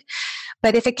mood.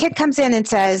 But if a kid comes in and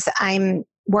says, I'm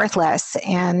worthless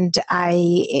and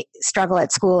I struggle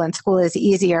at school and school is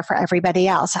easier for everybody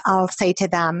else, I'll say to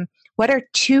them, what are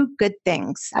 2 good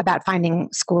things about finding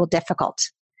school difficult?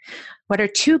 What are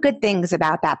 2 good things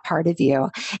about that part of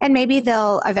you? And maybe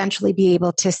they'll eventually be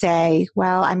able to say,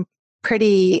 well, I'm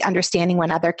pretty understanding when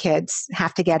other kids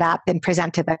have to get up and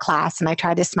present to the class, and I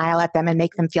try to smile at them and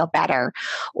make them feel better.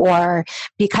 Or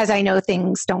because I know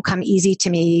things don't come easy to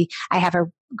me, I have a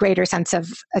greater sense of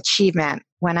achievement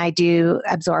when I do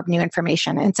absorb new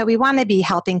information. And so we want to be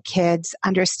helping kids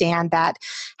understand that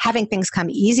having things come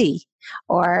easy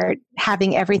or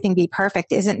having everything be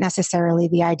perfect isn't necessarily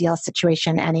the ideal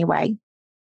situation anyway.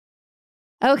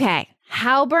 Okay.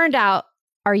 How burned out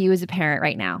are you as a parent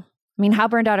right now? I mean, how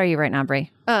burned out are you right now, Brie?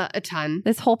 A ton.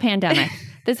 This whole pandemic,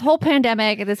 this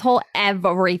whole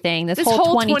everything, this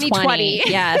whole 2020.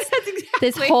 Yes.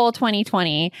 this whole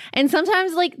 2020. And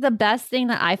sometimes like the best thing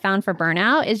that I found for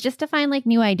burnout is just to find like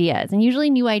new ideas. And usually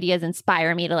new ideas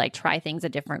inspire me to like try things a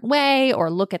different way or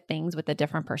look at things with a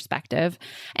different perspective.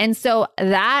 And so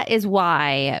that is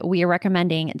why we are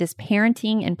recommending this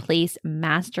Parenting in Place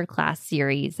Masterclass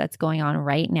series that's going on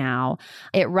right now.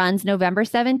 It runs November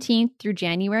 17th through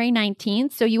January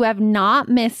 19th. So you have not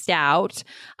missed out.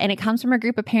 And it comes from a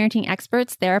group of parenting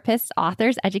experts, therapists,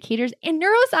 authors, educators, and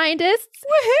neuroscientists.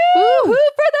 Woohoo! Woohoo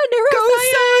for the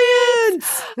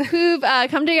neuroscience! Who've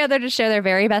come together to share their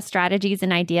very best strategies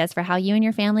and ideas for how you and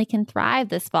your family can thrive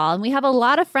this fall. And we have a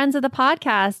lot of friends of the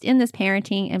podcast in this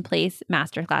Parenting in Place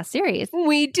Masterclass series.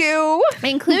 We do.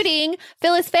 Including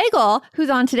Phyllis Fagell, who's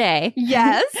on today.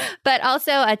 Yes. But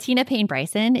also Tina Payne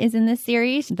Bryson is in this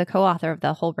series, the co-author of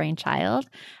The Whole Brain Child,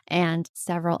 and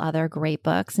several other great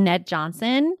books. Ned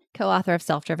Johnson, co-author of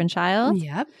Self-Driven Child.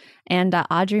 Yep. And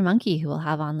Audrey Monkey, who we'll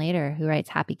have on later, who writes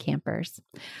Happy Campers.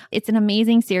 It's an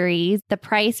amazing series. The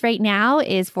price right now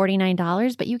is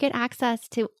 $49, but you get access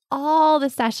to all the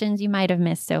sessions you might have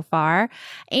missed so far.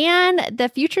 And the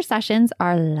future sessions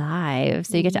are live.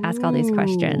 So you get to ask all these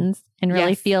questions and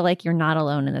really feel like you're not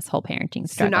alone in this whole parenting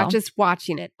struggle. So not just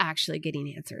watching it, actually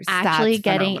getting answers. Actually That's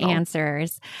getting phenomenal.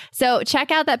 answers. So check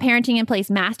out that Parenting in Place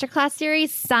Masterclass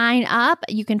series. Sign up.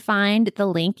 You can find the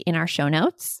link in our show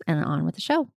notes, and on with the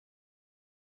show.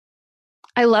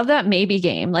 I love that maybe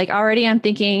game. Like already I'm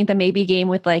thinking the maybe game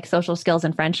with like social skills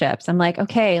and friendships. I'm like,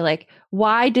 okay, like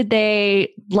why did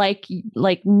they like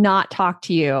not talk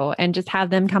to you, and just have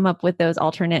them come up with those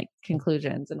alternate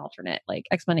conclusions and alternate like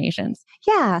explanations.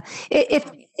 Yeah.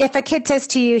 If a kid says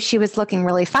to you, she was looking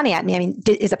really funny at me, I mean,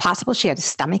 is it possible she had a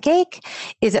stomach ache?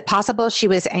 Is it possible she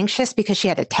was anxious because she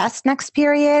had a test next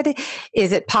period?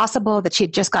 Is it possible that she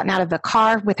had just gotten out of the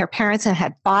car with her parents and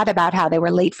had thought about how they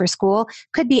were late for school?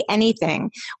 Could be anything.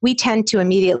 We tend to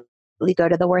immediately go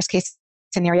to the worst case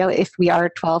scenario if we are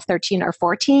 12, 13, or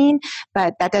 14,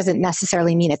 but that doesn't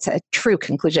necessarily mean it's a true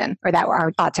conclusion or that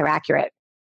our thoughts are accurate.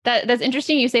 That's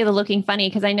interesting you say the looking funny,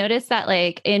 because I noticed that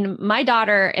like in my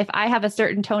daughter, if I have a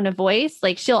certain tone of voice,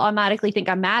 like she'll automatically think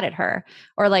I'm mad at her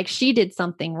or like she did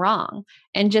something wrong.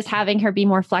 And just having her be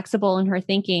more flexible in her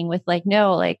thinking with like,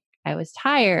 no, like I was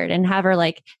tired, and have her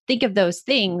like think of those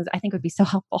things, I think would be so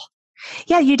helpful.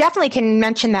 Yeah, you definitely can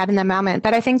mention that in the moment.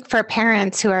 But I think for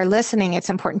parents who are listening, it's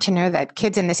important to know that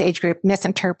kids in this age group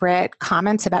misinterpret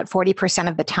comments about 40%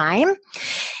 of the time.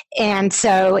 And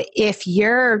so if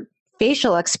your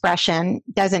facial expression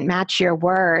doesn't match your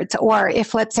words, or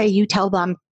if, let's say, you tell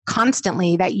them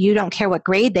constantly that you don't care what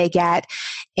grade they get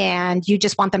and you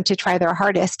just want them to try their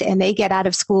hardest, and they get out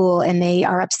of school and they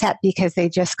are upset because they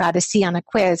just got a C on a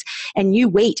quiz, and you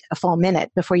wait a full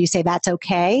minute before you say that's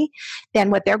okay, then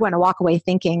what they're going to walk away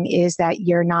thinking is that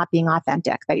you're not being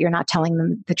authentic, that you're not telling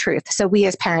them the truth. So we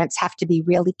as parents have to be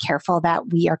really careful that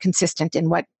we are consistent in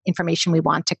what information we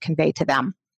want to convey to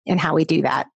them and how we do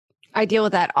that. I deal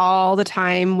with that all the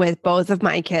time with both of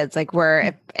my kids. Like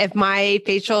where if my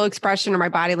facial expression or my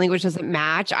body language doesn't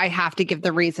match, I have to give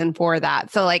the reason for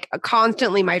that. So like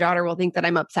constantly my daughter will think that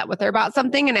I'm upset with her about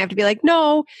something, and I have to be like,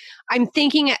 no, I'm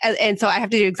thinking. And so I have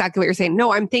to do exactly what you're saying.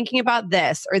 No, I'm thinking about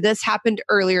this, or this happened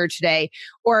earlier today,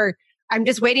 or I'm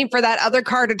just waiting for that other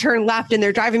car to turn left and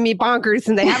they're driving me bonkers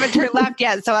and they haven't turned left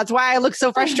yet. So that's why I look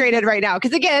so frustrated right now.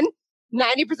 Because again,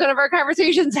 90% of our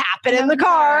conversations happen in the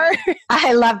car.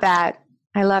 I love that.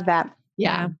 I love that.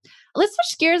 Yeah. Let's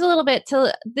switch gears a little bit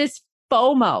to this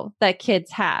FOMO that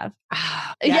kids have.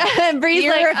 Yeah. And Bree's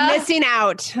Fear like, of missing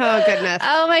out. Oh, goodness.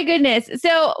 Oh my goodness.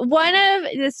 So one of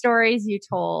the stories you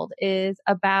told is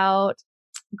about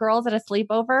girls at a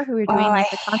sleepover who were doing like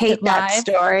the I hate that live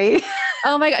story.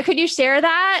 Oh my God. Could you share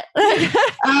that?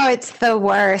 Oh, it's the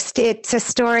worst. It's a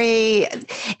story.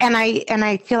 And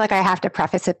I feel like I have to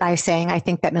preface it by saying I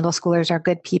think that middle schoolers are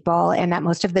good people, and that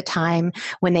most of the time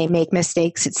when they make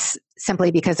mistakes, it's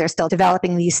simply because they're still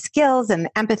developing these skills and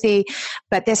empathy.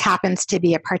 But this happens to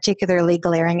be a particularly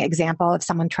glaring example of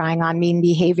someone trying on mean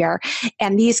behavior.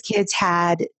 And these kids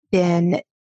had been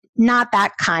not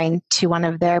that kind to one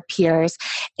of their peers,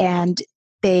 and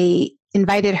they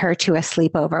invited her to a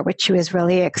sleepover, which she was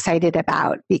really excited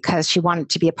about because she wanted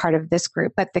to be a part of this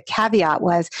group. But the caveat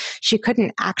was she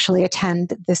couldn't actually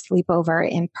attend the sleepover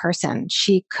in person.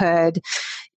 She could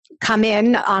come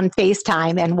in on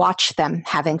FaceTime and watch them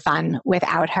having fun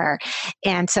without her.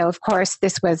 And so, of course,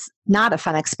 this was not a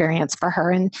fun experience for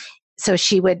her. And so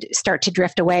she would start to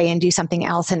drift away and do something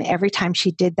else. And every time she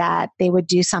did that, they would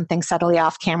do something subtly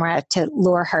off camera to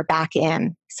lure her back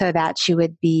in so that she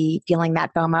would be feeling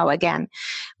that FOMO again,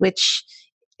 which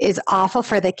is awful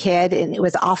for the kid, and it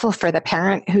was awful for the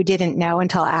parent who didn't know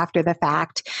until after the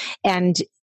fact. And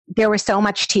there was so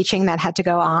much teaching that had to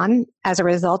go on as a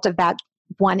result of that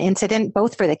one incident,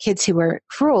 both for the kids who were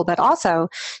cruel, but also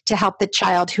to help the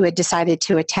child who had decided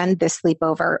to attend this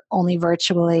sleepover only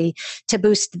virtually, to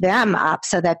boost them up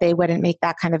so that they wouldn't make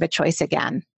that kind of a choice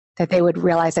again, that they would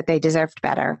realize that they deserved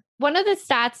better. One of the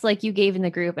stats like you gave in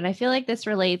the group, and I feel like this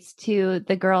relates to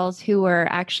the girls who were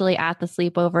actually at the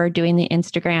sleepover doing the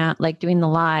Instagram, like doing the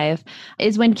live,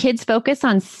 is when kids focus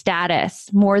on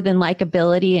status more than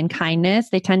likability and kindness,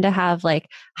 they tend to have like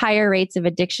higher rates of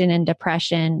addiction and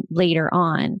depression later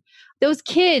on. Those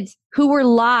kids who were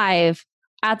live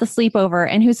at the sleepover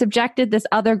and who subjected this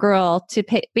other girl to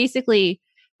basically,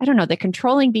 I don't know, the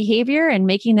controlling behavior and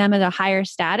making them at a higher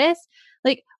status.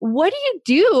 Like, what do you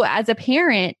do as a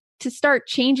parent to start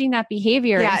changing that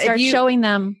behavior and start showing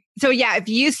them? So if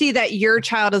you see that your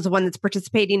child is the one that's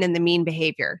participating in the mean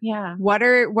behavior, what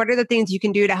are the things you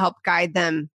can do to help guide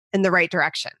them in the right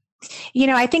direction?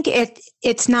 I think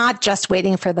it's not just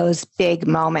waiting for those big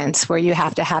moments where you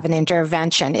have to have an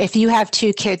intervention. If you have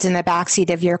two kids in the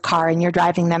backseat of your car and you're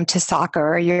driving them to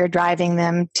soccer or you're driving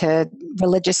them to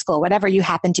religious school, whatever you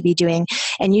happen to be doing,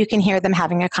 and you can hear them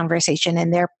having a conversation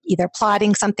and they're either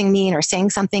plotting something mean or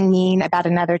saying something mean about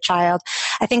another child,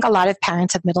 I think a lot of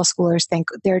parents of middle schoolers think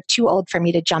they're too old for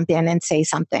me to jump in and say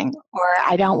something, or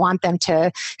I don't want them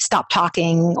to stop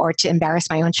talking or to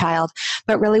embarrass my own child.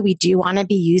 But really, we do want to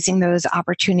be using those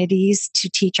opportunities to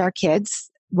teach our kids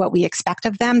what we expect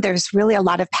of them. There's really a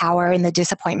lot of power in the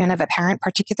disappointment of a parent,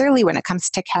 particularly when it comes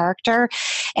to character.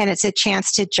 And it's a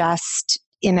chance to just,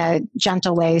 in a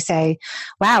gentle way, say,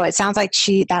 wow, it sounds like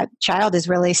that child is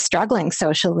really struggling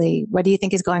socially. What do you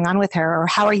think is going on with her? Or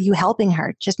how are you helping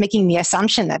her? Just making the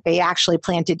assumption that they actually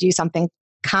plan to do something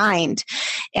kind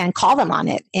and call them on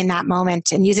it in that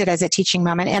moment and use it as a teaching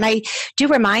moment. And I do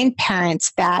remind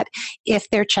parents that if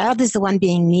their child is the one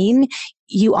being mean,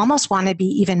 you almost want to be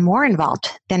even more involved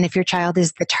than if your child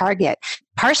is the target,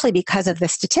 partially because of the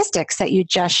statistics that you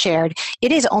just shared.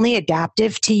 It is only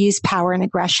adaptive to use power and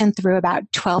aggression through about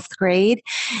 12th grade.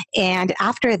 And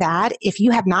after that, if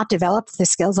you have not developed the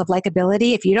skills of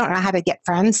likability, if you don't know how to get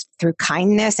friends through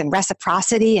kindness and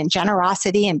reciprocity and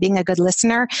generosity and being a good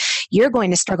listener, you're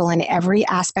going to struggle in every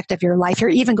aspect of your life.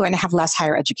 You're even going to have less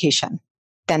higher education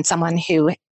than someone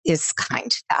who is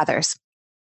kind to others.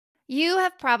 You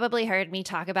have probably heard me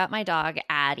talk about my dog,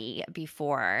 Addie,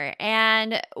 before.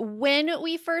 And when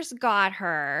we first got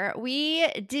her, we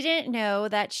didn't know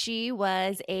that she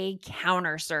was a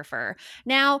counter surfer.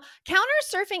 Now, counter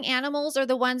surfing animals are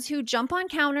the ones who jump on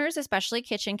counters, especially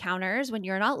kitchen counters, when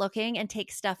you're not looking and take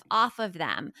stuff off of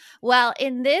them. Well,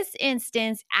 in this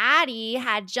instance, Addie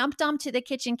had jumped onto the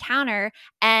kitchen counter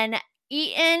and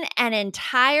eaten an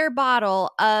entire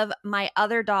bottle of my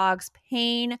other dog's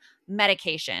pain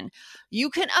medication. You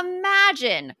can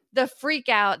imagine the freak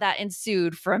out that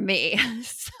ensued from me.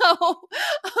 So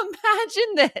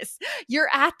imagine this. You're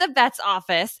at the vet's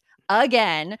office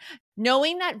again,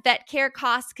 knowing that vet care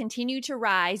costs continue to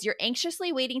rise. You're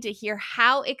anxiously waiting to hear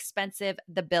how expensive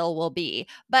the bill will be.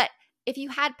 But if you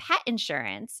had pet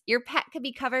insurance, your pet could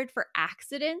be covered for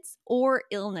accidents or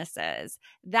illnesses.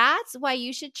 That's why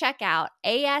you should check out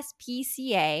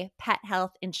ASPCA Pet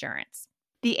Health Insurance.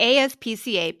 The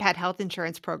ASPCA Pet Health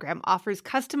Insurance Program offers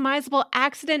customizable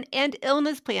accident and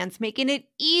illness plans, making it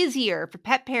easier for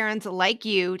pet parents like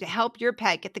you to help your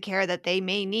pet get the care that they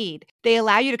may need. They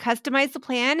allow you to customize the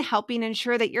plan, helping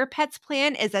ensure that your pet's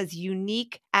plan is as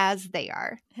unique as they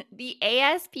are. The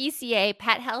ASPCA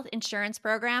Pet Health Insurance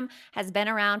Program has been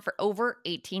around for over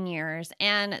 18 years,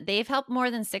 and they've helped more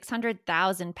than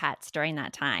 600,000 pets during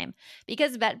that time.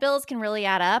 Because vet bills can really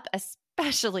add up,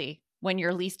 especially when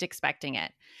you're least expecting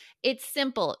it. It's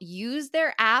simple. Use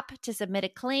their app to submit a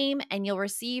claim, and you'll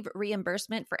receive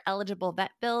reimbursement for eligible vet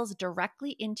bills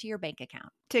directly into your bank account.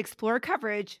 To explore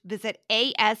coverage, visit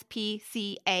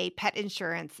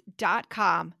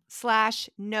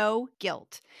aspcapetinsurance.com/no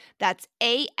guilt. That's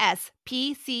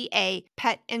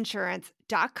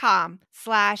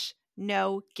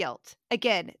aspcapetinsurance.com/no guilt.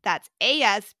 Again, that's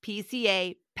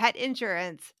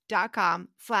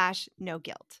aspcapetinsurance.com/no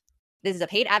guilt. This is a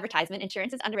paid advertisement.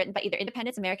 Insurance is underwritten by either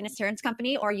Independence American Insurance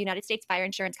Company or United States Fire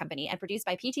Insurance Company and produced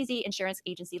by PTZ Insurance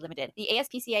Agency Limited. The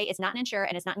ASPCA is not an insurer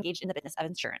and is not engaged in the business of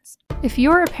insurance. If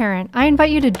you're a parent, I invite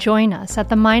you to join us at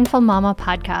the Mindful Mama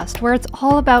podcast, where it's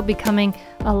all about becoming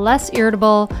a less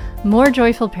irritable, more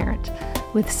joyful parent.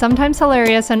 With sometimes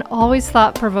hilarious and always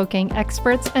thought-provoking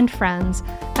experts and friends,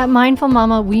 at Mindful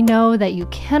Mama, we know that you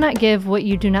cannot give what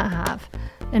you do not have.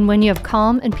 And when you have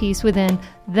calm and peace within,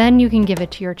 then you can give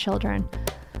it to your children.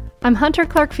 I'm Hunter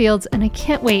Clark Fields, and I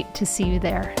can't wait to see you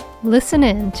there. Listen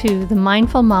in to the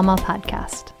Mindful Mama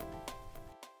podcast.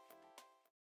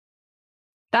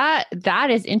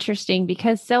 That is interesting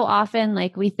because so often,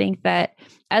 like, we think that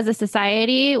as a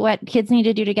society, what kids need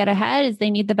to do to get ahead is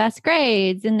they need the best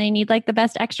grades and they need like the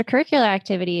best extracurricular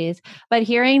activities. But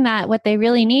hearing that what they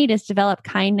really need is develop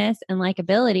kindness and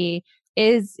likability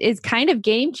is kind of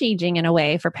game changing in a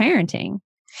way for parenting.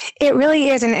 It really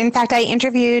is. And in fact, I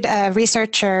interviewed a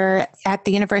researcher at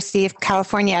the University of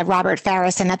California, Robert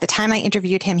Farris. And at the time I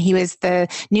interviewed him, he was the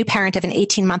new parent of an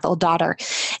 18-month-old daughter.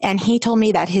 And he told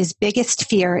me that his biggest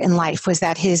fear in life was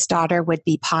that his daughter would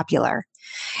be popular.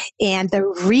 And the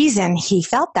reason he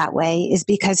felt that way is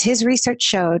because his research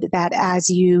showed that as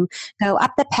you go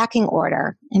up the pecking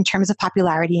order in terms of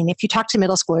popularity, and if you talk to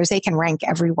middle schoolers, they can rank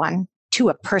everyone to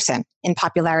a person in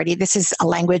popularity. This is a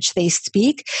language they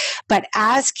speak. But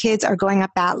as kids are going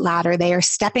up that ladder, they are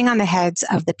stepping on the heads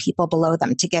of the people below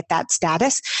them to get that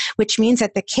status, which means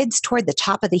that the kids toward the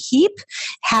top of the heap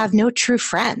have no true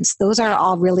friends. Those are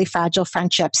all really fragile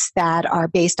friendships that are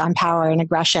based on power and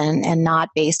aggression and not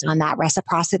based on that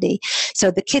reciprocity. So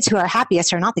the kids who are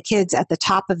happiest are not the kids at the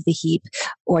top of the heap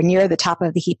or near the top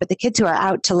of the heap, but the kids who are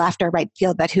out to left or right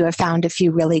field, but who have found a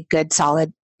few really good,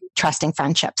 solid, trusting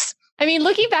friendships. I mean,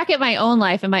 looking back at my own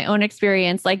life and my own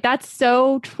experience, like that's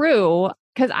so true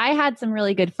because I had some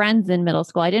really good friends in middle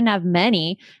school. I didn't have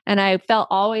many, and I felt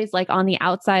always like on the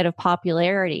outside of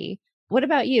popularity. What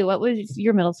about you? What was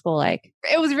your middle school like?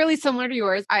 It was really similar to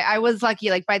yours. I was lucky,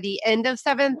 like by the end of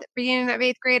 7th, beginning of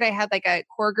 8th grade, I had like a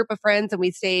core group of friends and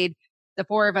the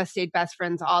four of us stayed best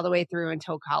friends all the way through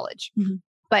until college. Mm-hmm.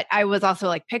 But I was also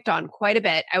like picked on quite a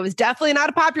bit. I was definitely not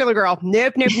a popular girl.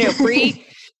 Nope.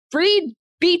 Free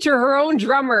beat to her own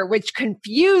drummer, which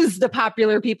confused the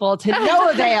popular people to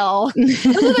no avail. Those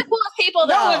are the coolest people,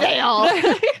 though. No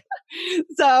avail.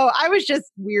 So I was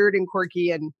just weird and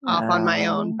quirky and off on my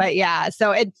own. But yeah,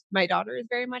 so my daughter is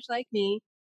very much like me,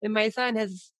 and my son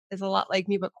is a lot like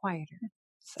me, but quieter.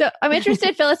 So I'm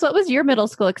interested, Phyllis, what was your middle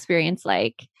school experience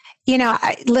like? You know,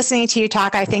 listening to you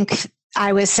talk, I think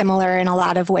I was similar in a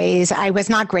lot of ways. I was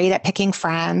not great at picking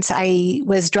friends. I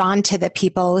was drawn to the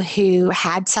people who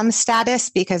had some status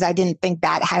because I didn't think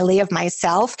that highly of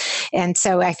myself. And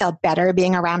so I felt better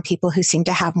being around people who seemed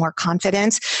to have more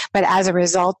confidence. But as a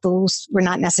result, those were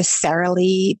not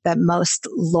necessarily the most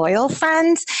loyal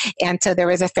friends. And so there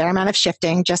was a fair amount of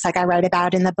shifting, just like I write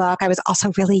about in the book. I was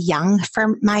also really young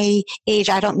for my age.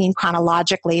 I don't mean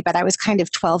chronologically, but I was kind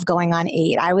of 12 going on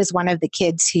 8. I was one of the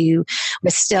kids who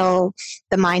was still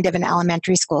the mind of an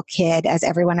elementary school kid as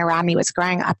everyone around me was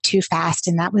growing up too fast.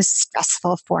 And that was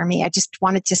stressful for me. I just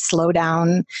wanted to slow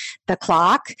down the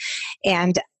clock.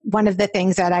 And one of the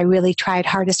things that I really tried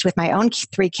hardest with my own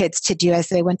 3 kids to do as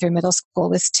they went through middle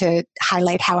school was to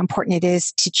highlight how important it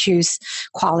is to choose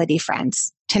quality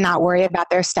friends, to not worry about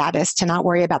their status, to not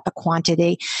worry about the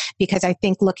quantity, because I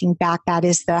think looking back, that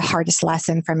is the hardest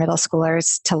lesson for middle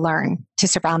schoolers to learn, to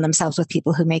surround themselves with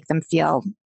people who make them feel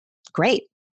great.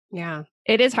 Yeah.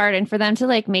 It is hard. And for them to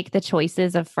like make the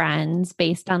choices of friends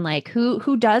based on like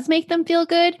who does make them feel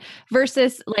good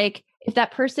versus like if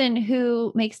that person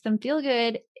who makes them feel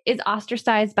good is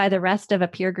ostracized by the rest of a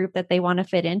peer group that they want to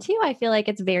fit into, I feel like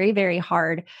it's very, very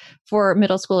hard for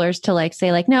middle schoolers to like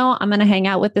say like, no, I'm going to hang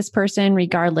out with this person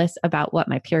regardless about what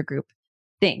my peer group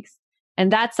thinks.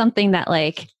 And that's something that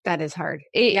like, that is hard.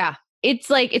 Yeah.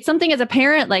 It's like, it's something as a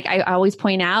parent, like I always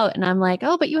point out and I'm like,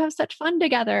 oh, but you have such fun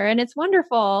together and it's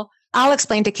wonderful. I'll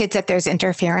explain to kids that there's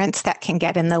interference that can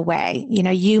get in the way. You know,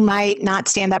 you might not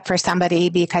stand up for somebody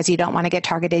because you don't want to get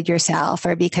targeted yourself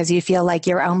or because you feel like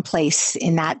your own place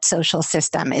in that social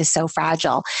system is so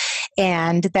fragile.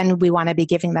 And then we want to be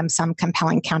giving them some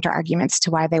compelling counter arguments to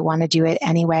why they want to do it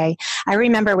anyway. I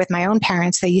remember with my own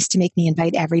parents, they used to make me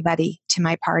invite everybody to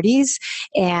my parties.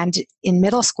 And in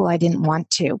middle school, I didn't want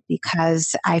to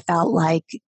because I felt like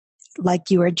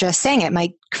you were just saying, it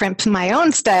might crimp my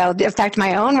own style, affect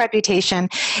my own reputation.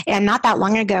 And not that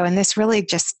long ago, and this really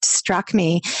just struck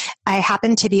me, I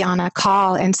happened to be on a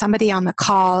call and somebody on the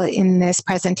call in this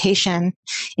presentation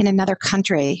in another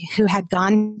country who had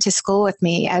gone to school with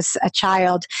me as a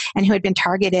child and who had been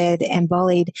targeted and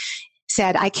bullied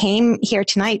said, I came here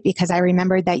tonight because I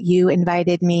remembered that you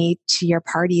invited me to your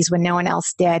parties when no one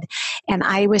else did. And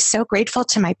I was so grateful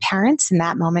to my parents in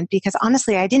that moment because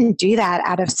honestly, I didn't do that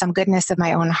out of some goodness of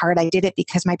my own heart. I did it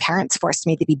because my parents forced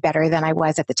me to be better than I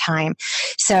was at the time.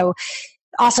 So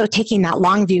also taking that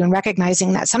long view and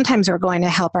recognizing that sometimes we're going to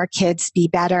help our kids be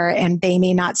better and they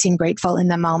may not seem grateful in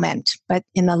the moment, but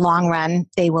in the long run,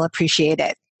 they will appreciate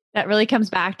it. That really comes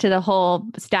back to the whole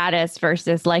status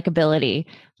versus likability,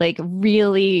 like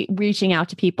really reaching out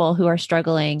to people who are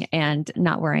struggling and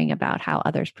not worrying about how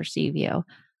others perceive you.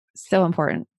 So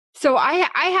important. So I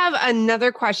have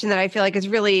another question that I feel like is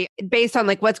really based on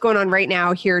like what's going on right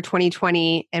now here,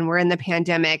 2020, and we're in the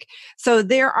pandemic. So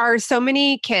there are so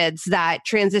many kids that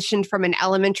transitioned from an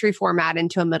elementary format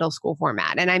into a middle school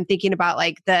format. And I'm thinking about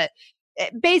like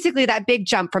basically that big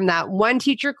jump from that one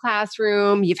teacher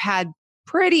classroom. You've had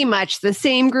pretty much the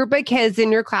same group of kids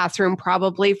in your classroom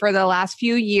probably for the last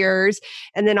few years.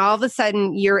 And then all of a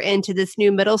sudden you're into this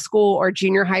new middle school or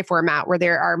junior high format where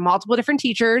there are multiple different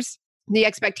teachers. The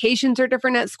expectations are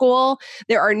different at school.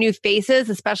 There are new faces,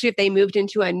 especially if they moved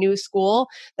into a new school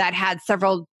that had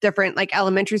several different like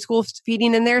elementary schools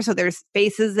feeding in there. So there's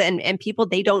faces and people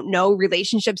they don't know,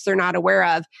 relationships they're not aware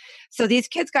of. So these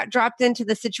kids got dropped into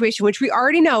the situation, which we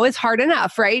already know is hard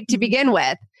enough, right, to begin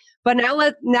with. But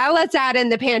now let's add in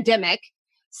the pandemic.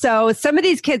 So some of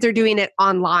these kids are doing it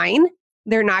online.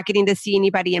 They're not getting to see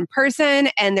anybody in person,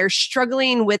 and they're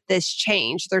struggling with this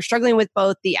change. They're struggling with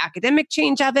both the academic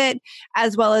change of it,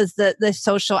 as well as the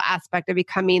social aspect of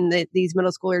becoming these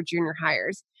middle school or junior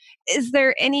hires. Is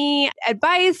there any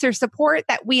advice or support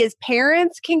that we as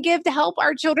parents can give to help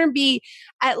our children be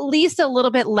at least a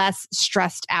little bit less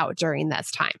stressed out during this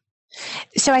time?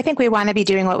 So I think we want to be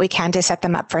doing what we can to set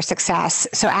them up for success.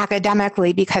 So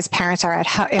academically, because parents are at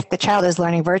home, if the child is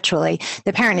learning virtually,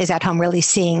 the parent is at home really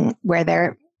seeing where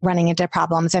they're running into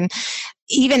problems. And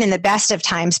even in the best of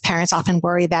times, parents often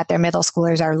worry that their middle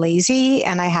schoolers are lazy.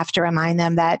 And I have to remind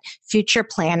them that future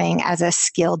planning as a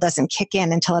skill doesn't kick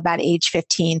in until about age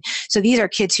 15. So these are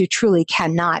kids who truly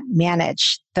cannot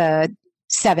manage the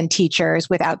 7 teachers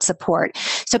without support.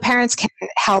 So parents can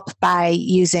help by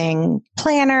using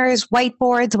planners,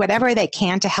 whiteboards, whatever they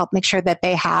can to help make sure that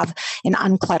they have an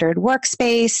uncluttered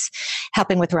workspace,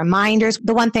 helping with reminders.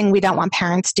 The one thing we don't want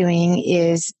parents doing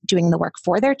is doing the work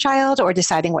for their child or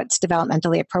deciding what's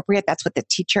developmentally appropriate. That's what the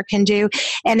teacher can do.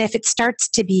 And if it starts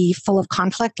to be full of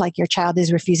conflict, like your child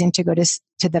is refusing to go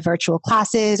to the virtual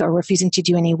classes or refusing to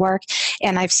do any work,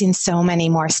 and I've seen so many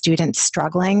more students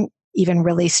struggling, even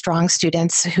really strong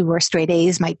students who were straight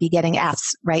A's might be getting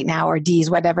F's right now or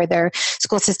D's, whatever their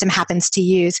school system happens to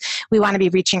use. We want to be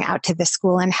reaching out to the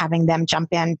school and having them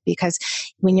jump in, because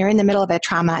when you're in the middle of a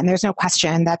trauma, and there's no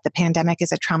question that the pandemic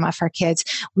is a trauma for kids,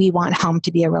 we want home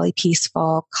to be a really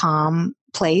peaceful, calm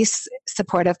place,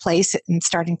 supportive place, and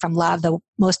starting from love. The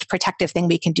most protective thing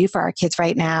we can do for our kids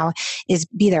right now is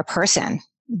be their person,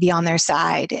 be on their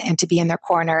side, and to be in their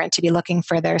corner and to be looking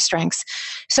for their strengths.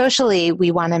 Socially,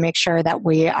 we want to make sure that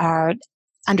we are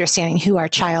understanding who our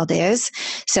child is.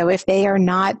 So if they are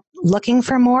not looking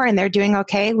for more and they're doing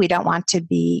okay, we don't want to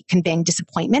be conveying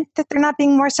disappointment that they're not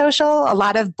being more social. A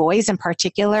lot of boys in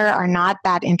particular are not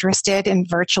that interested in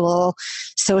virtual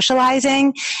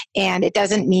socializing, and it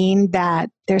doesn't mean that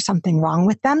there's something wrong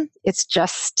with them. It's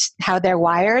just how they're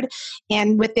wired.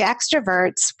 And with the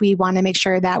extroverts, we want to make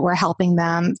sure that we're helping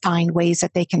them find ways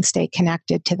that they can stay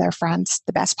connected to their friends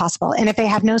the best possible. And if they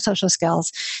have no social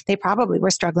skills, they probably were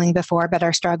struggling before, but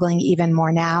are struggling even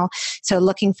more now. So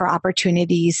looking for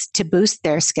opportunities to boost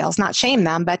their skills, not shame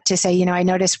them, but to say, I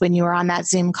noticed when you were on that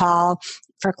Zoom call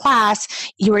for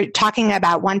class, you were talking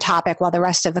about one topic while the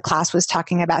rest of the class was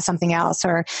talking about something else.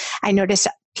 Or I noticed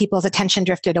people's attention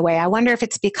drifted away. I wonder if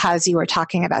it's because you were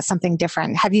talking about something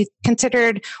different. Have you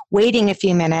considered waiting a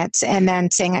few minutes and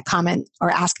then saying a comment or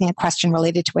asking a question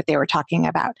related to what they were talking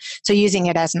about? So using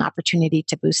it as an opportunity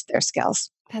to boost their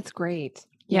skills. That's great.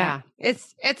 Yeah.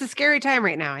 It's a scary time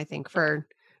right now, I think, for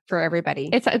everybody.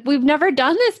 We've never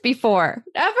done this before.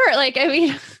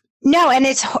 Ever. No, and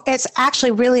it's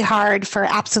actually really hard for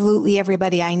absolutely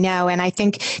everybody I know. And I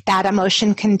think that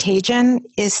emotion contagion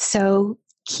is so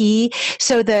key.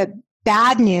 So the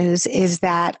bad news is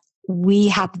that we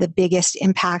have the biggest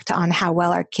impact on how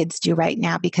well our kids do right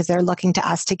now, because they're looking to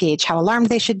us to gauge how alarmed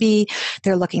they should be.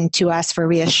 They're looking to us for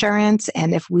reassurance.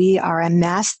 And if we are a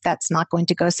mess, that's not going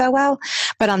to go so well.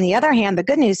 But on the other hand, the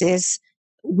good news is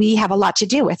we have a lot to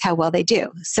do with how well they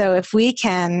do. So if we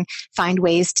can find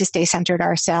ways to stay centered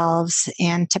ourselves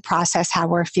and to process how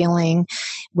we're feeling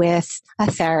with a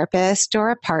therapist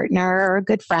or a partner or a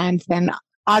good friend, then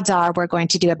odds are we're going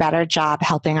to do a better job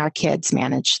helping our kids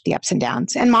manage the ups and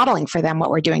downs and modeling for them what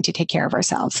we're doing to take care of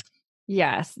ourselves.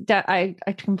 Yes, I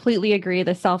completely agree.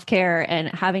 The self-care and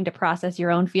having to process your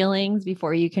own feelings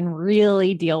before you can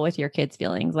really deal with your kids'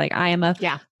 feelings. Like I am a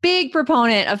big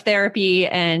proponent of therapy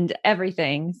and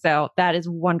everything. So that is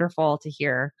wonderful to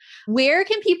hear. Where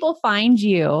can people find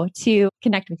you to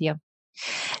connect with you?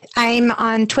 I'm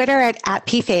on Twitter at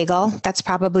 @pfagell. That's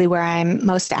probably where I'm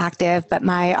most active, but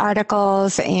my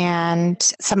articles and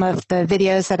some of the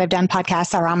videos that I've done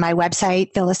podcasts are on my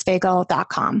website,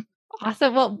 phyllisfagell.com.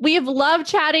 Awesome. Well, we have loved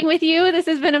chatting with you. This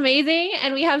has been amazing.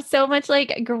 And we have so much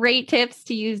great tips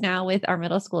to use now with our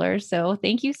middle schoolers. So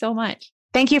thank you so much.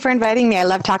 Thank you for inviting me. I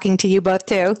love talking to you both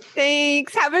too.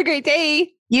 Thanks. Have a great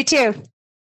day. You too.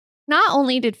 Not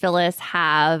only did Phyllis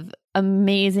have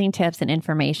amazing tips and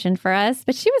information for us,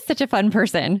 but she was such a fun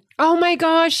person. Oh my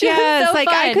gosh, yes. So I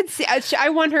fun. could see, I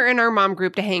want her in our mom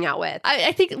group to hang out with.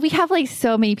 I think we have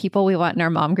so many people we want in our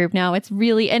mom group now. It's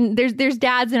really, and there's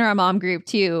dads in our mom group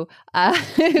too,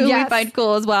 who we find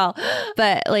cool as well.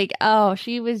 But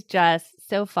she was just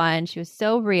so fun. She was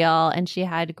so real, and she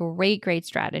had great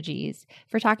strategies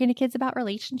for talking to kids about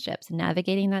relationships and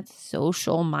navigating that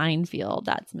social minefield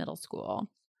that's middle school.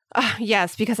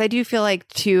 Yes, because I do feel like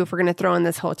too, if we're going to throw in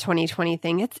this whole 2020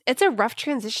 thing, it's a rough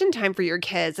transition time for your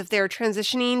kids if they're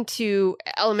transitioning to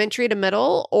elementary to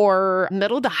middle or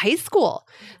middle to high school.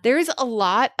 There's a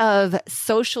lot of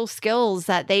social skills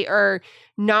that they are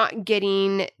not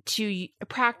getting to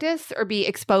practice or be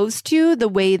exposed to the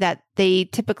way that they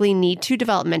typically need to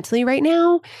developmentally right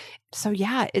now. So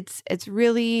yeah, it's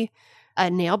really a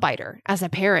nail biter as a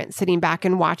parent sitting back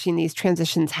and watching these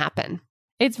transitions happen.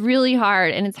 It's really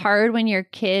hard. And it's hard when your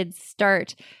kids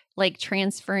start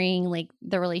transferring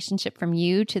the relationship from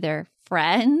you to their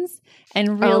friends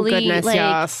and really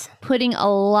putting a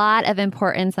lot of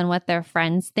importance on what their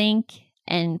friends think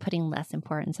and putting less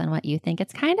importance on what you think.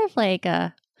 It's kind of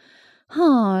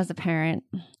as a parent.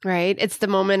 Right. It's the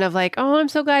moment of I'm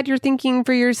so glad you're thinking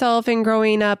for yourself and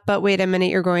growing up, but wait a minute,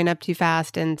 you're growing up too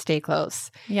fast and stay close.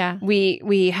 Yeah.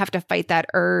 We have to fight that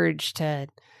urge to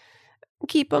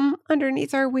keep them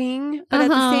underneath our wing, but at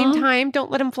the same time,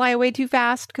 don't let them fly away too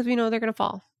fast because we know they're going to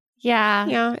fall. Yeah.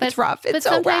 Yeah, it's rough. It's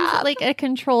so sometimes rough. A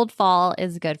controlled fall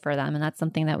is good for them, and that's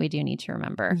something that we do need to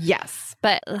remember. Yes.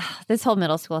 But this whole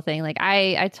middle school thing,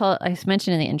 I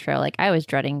mentioned in the intro, I was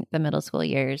dreading the middle school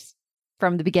years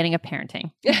from the beginning of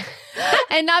parenting.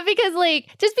 And not because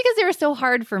just because they were so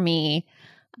hard for me,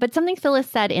 but something Phyllis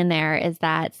said in there is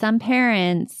that some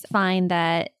parents find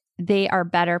that they are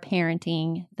better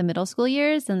parenting the middle school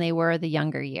years than they were the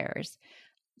younger years.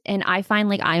 And I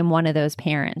find I'm one of those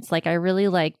parents. I really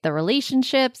like the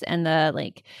relationships and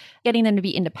the getting them to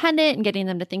be independent and getting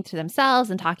them to think to themselves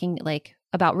and talking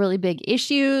about really big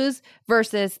issues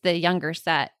versus the younger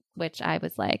set, which I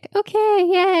was okay,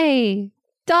 yay,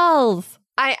 dolls.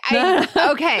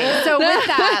 Okay. So with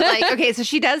that, so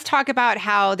she does talk about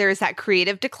how there's that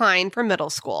creative decline for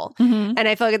middle school. Mm-hmm. And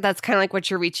I feel like that's kind of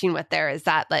what you're reaching with there is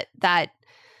that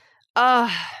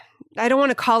I don't want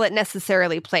to call it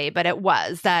necessarily play, but it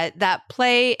was that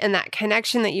play and that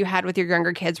connection that you had with your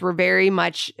younger kids were very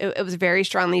much, it was very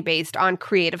strongly based on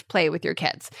creative play with your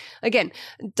kids. Again,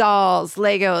 dolls,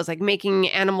 Legos, making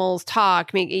animals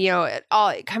talk,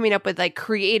 all coming up with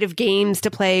creative games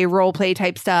to play, role play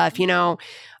type stuff,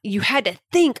 you had to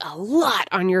think a lot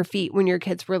on your feet when your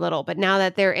kids were little, but now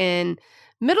that they're in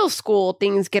middle school,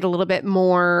 things get a little bit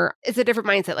more, it's a different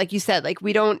mindset. Like you said,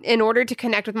 we don't, in order to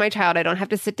connect with my child, I don't have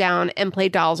to sit down and play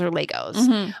dolls or Legos.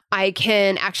 Mm-hmm. I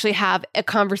can actually have a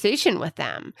conversation with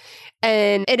them.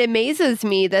 And it amazes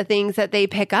me the things that they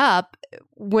pick up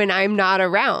when I'm not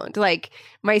around.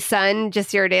 My son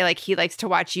just the other day, he likes to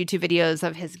watch YouTube videos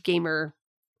of his gamer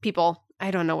people.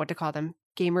 I don't know what to call them.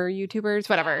 Gamer YouTubers,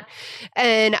 whatever.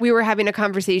 And we were having a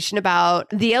conversation about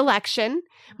the election.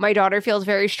 My daughter feels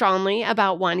very strongly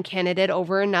about one candidate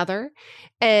over another.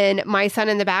 And my son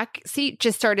in the back seat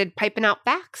just started piping out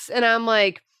facts. And I'm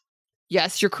like,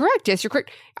 yes, you're correct. Yes, you're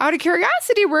correct. Out of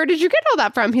curiosity, where did you get all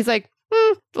that from? He's like,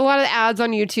 a lot of the ads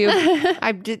on YouTube.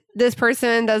 This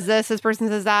person does this person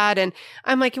does that. And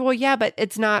I'm like, well, yeah, but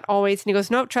it's not always. And he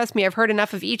goes, no, trust me, I've heard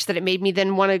enough of each that it made me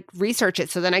then want to research it.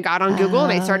 So then I got on Google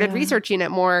and I started researching it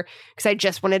more because I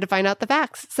just wanted to find out the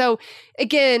facts. So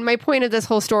again, my point of this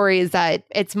whole story is that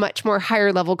it's much more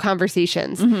higher level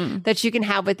conversations that you can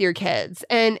have with your kids.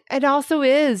 And it also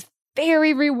is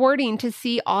very rewarding to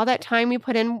see all that time you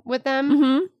put in with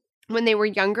them when they were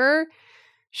younger,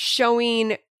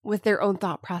 showing with their own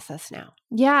thought process now.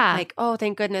 Yeah. Oh,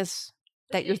 thank goodness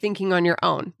that you're thinking on your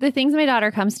own. The things my daughter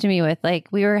comes to me with,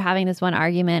 we were having this one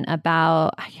argument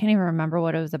about, I can't even remember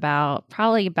what it was about,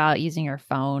 probably about using your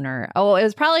phone it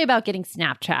was probably about getting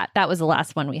Snapchat. That was the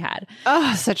last one we had.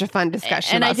 Oh, such a fun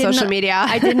discussion about social media.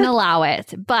 I didn't allow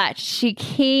it, but she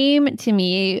came to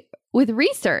me with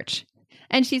research.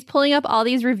 And she's pulling up all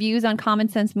these reviews on Common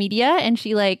Sense Media, and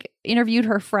she interviewed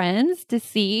her friends to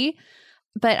see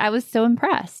But I was so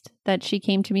impressed that she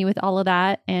came to me with all of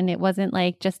that. And it wasn't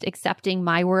like just accepting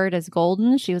my word as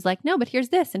golden. She was like, no, but here's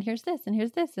this and here's this and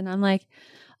here's this. And I'm like,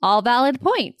 all valid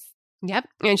points. Yep.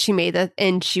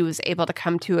 And she was able to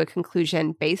come to a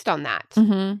conclusion based on that.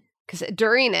 Because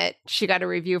during it, she got a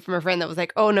review from a friend that was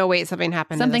like, oh, no, wait, something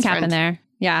happened. Something happened there.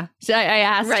 Yeah. So I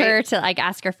asked her to like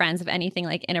ask her friends if anything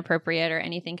like inappropriate or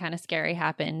anything kind of scary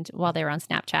happened while they were on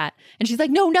Snapchat. And she's like,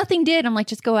 no, nothing did. I'm like,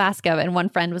 just go ask them. And one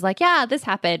friend was like, yeah, this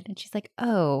happened. And she's like,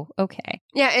 oh, okay.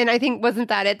 Yeah. And I think, wasn't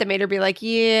that it that made her be like,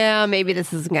 yeah, maybe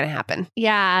this isn't going to happen?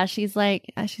 Yeah. She's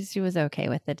like, she was okay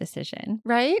with the decision.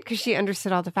 Right? Because she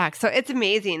understood all the facts. So it's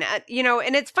amazing.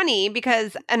 And it's funny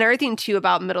because another thing too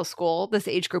about middle school, this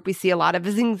age group we see a lot of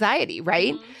is anxiety,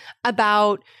 right?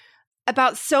 About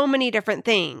so many different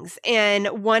things.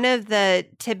 And one of the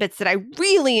tidbits that I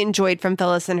really enjoyed from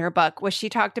Phyllis in her book was she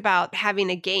talked about having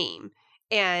a game,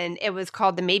 and it was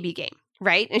called the maybe game,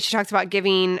 right? And she talks about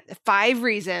giving 5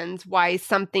 reasons why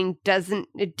something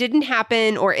didn't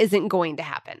happen or isn't going to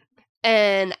happen.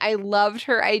 And I loved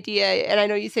her idea. And I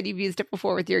know you said you've used it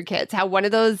before with your kids, how one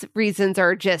of those reasons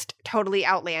are just totally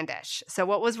outlandish. So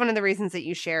what was one of the reasons that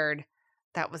you shared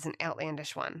that was an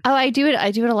outlandish one? Oh, I do it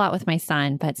a lot with my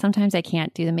son, but sometimes I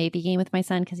can't do the maybe game with my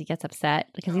son because he gets upset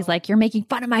because he's like, you're making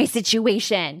fun of my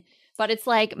situation. But it's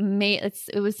like,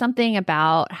 it was something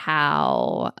about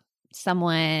how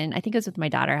someone, I think it was with my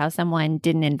daughter, how someone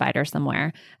didn't invite her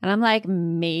somewhere. And I'm like,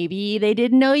 maybe they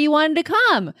didn't know you wanted to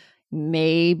come.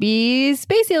 Maybe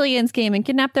space aliens came and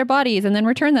kidnapped their bodies and then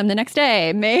returned them the next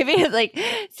day. Maybe like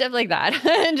stuff like that.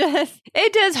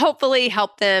 It does hopefully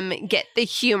help them get the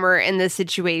humor in the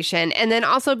situation, and then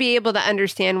also be able to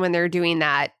understand when they're doing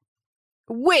that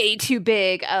way too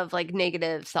big of like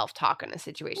negative self-talk in a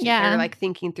situation. Yeah. They're like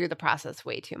thinking through the process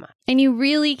way too much. And you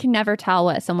really can never tell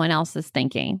what someone else is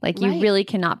thinking. Like you really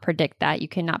cannot predict that. You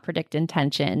cannot predict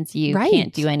intentions. You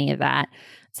can't do any of that.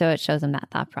 So it shows them that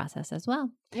thought process as well.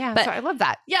 Yeah, but so I love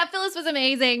that. Yeah, Phyllis was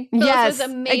amazing. Phyllis was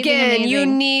amazing. Again, you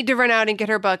need to run out and get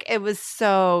her book. It was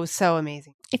so, so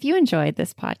amazing. If you enjoyed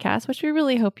this podcast, which we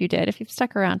really hope you did, if you've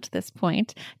stuck around to this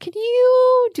point, can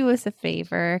you do us a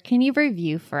favor? Can you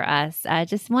review for us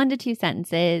just 1 to 2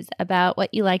 sentences about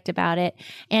what you liked about it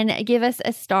and give us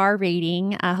a star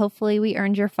rating? Hopefully we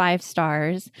earned your 5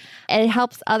 stars. It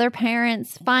helps other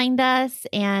parents find us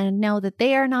and know that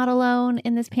they are not alone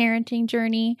in this parenting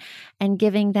journey, and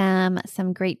giving them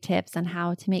some great tips on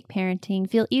how to make parenting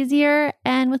feel easier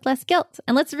and with less guilt.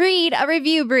 And let's read a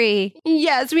review, Brie.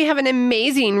 Yes, we have an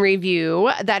amazing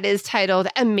review that is titled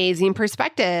Amazing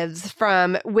Perspectives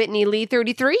from Whitney Lee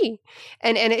 33.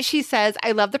 And in it, she says,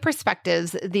 I love the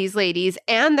perspectives these ladies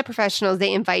and the professionals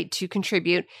they invite to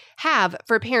contribute have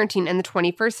for parenting in the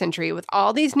 21st century with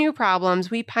all these new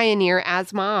problems we pioneer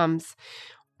as moms.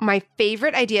 My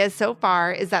favorite idea so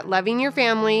far is that loving your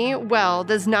family well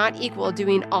does not equal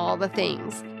doing all the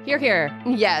things. Hear, hear.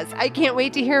 Yes, I can't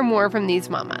wait to hear more from these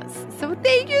mamas. So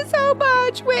thank you so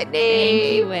much, Whitney.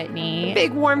 Thank you, Whitney.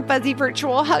 Big, warm, fuzzy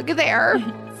virtual hug there.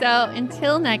 So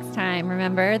until next time,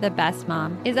 remember, the best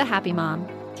mom is a happy mom.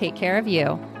 Take care of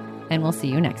you, and we'll see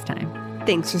you next time.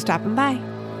 Thanks for stopping by.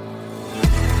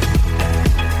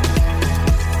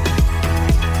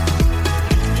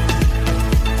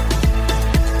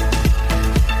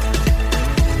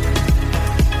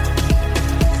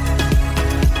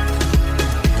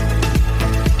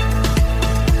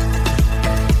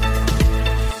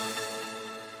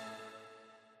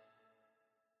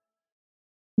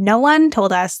 No one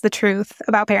told us the truth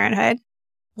about parenthood.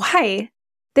 Why?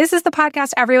 This is the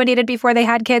podcast everyone needed before they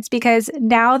had kids, because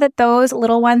now that those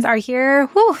little ones are here,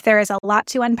 there is a lot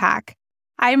to unpack.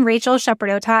 I'm Rachel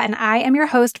Shepardota, and I am your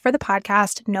host for the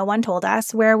podcast No One Told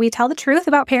Us, where we tell the truth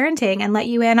about parenting and let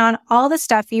you in on all the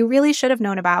stuff you really should have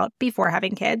known about before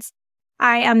having kids.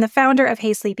 I am the founder of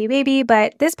Hey Sleepy Baby,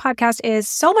 but this podcast is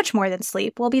so much more than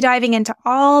sleep. We'll be diving into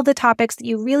all the topics that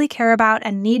you really care about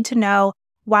and need to know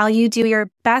while you do your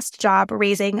best job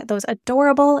raising those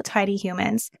adorable, tiny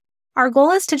humans. Our goal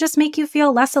is to just make you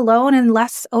feel less alone and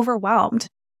less overwhelmed.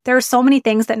 There are so many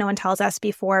things that no one tells us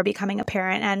before becoming a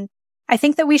parent, and I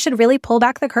think that we should really pull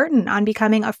back the curtain on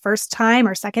becoming a first-time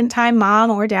or second-time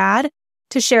mom or dad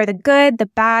to share the good, the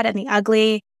bad, and the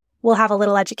ugly. We'll have a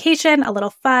little education, a little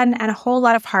fun, and a whole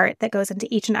lot of heart that goes into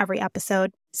each and every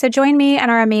episode. So join me and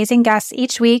our amazing guests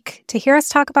each week to hear us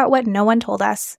talk about what no one told us.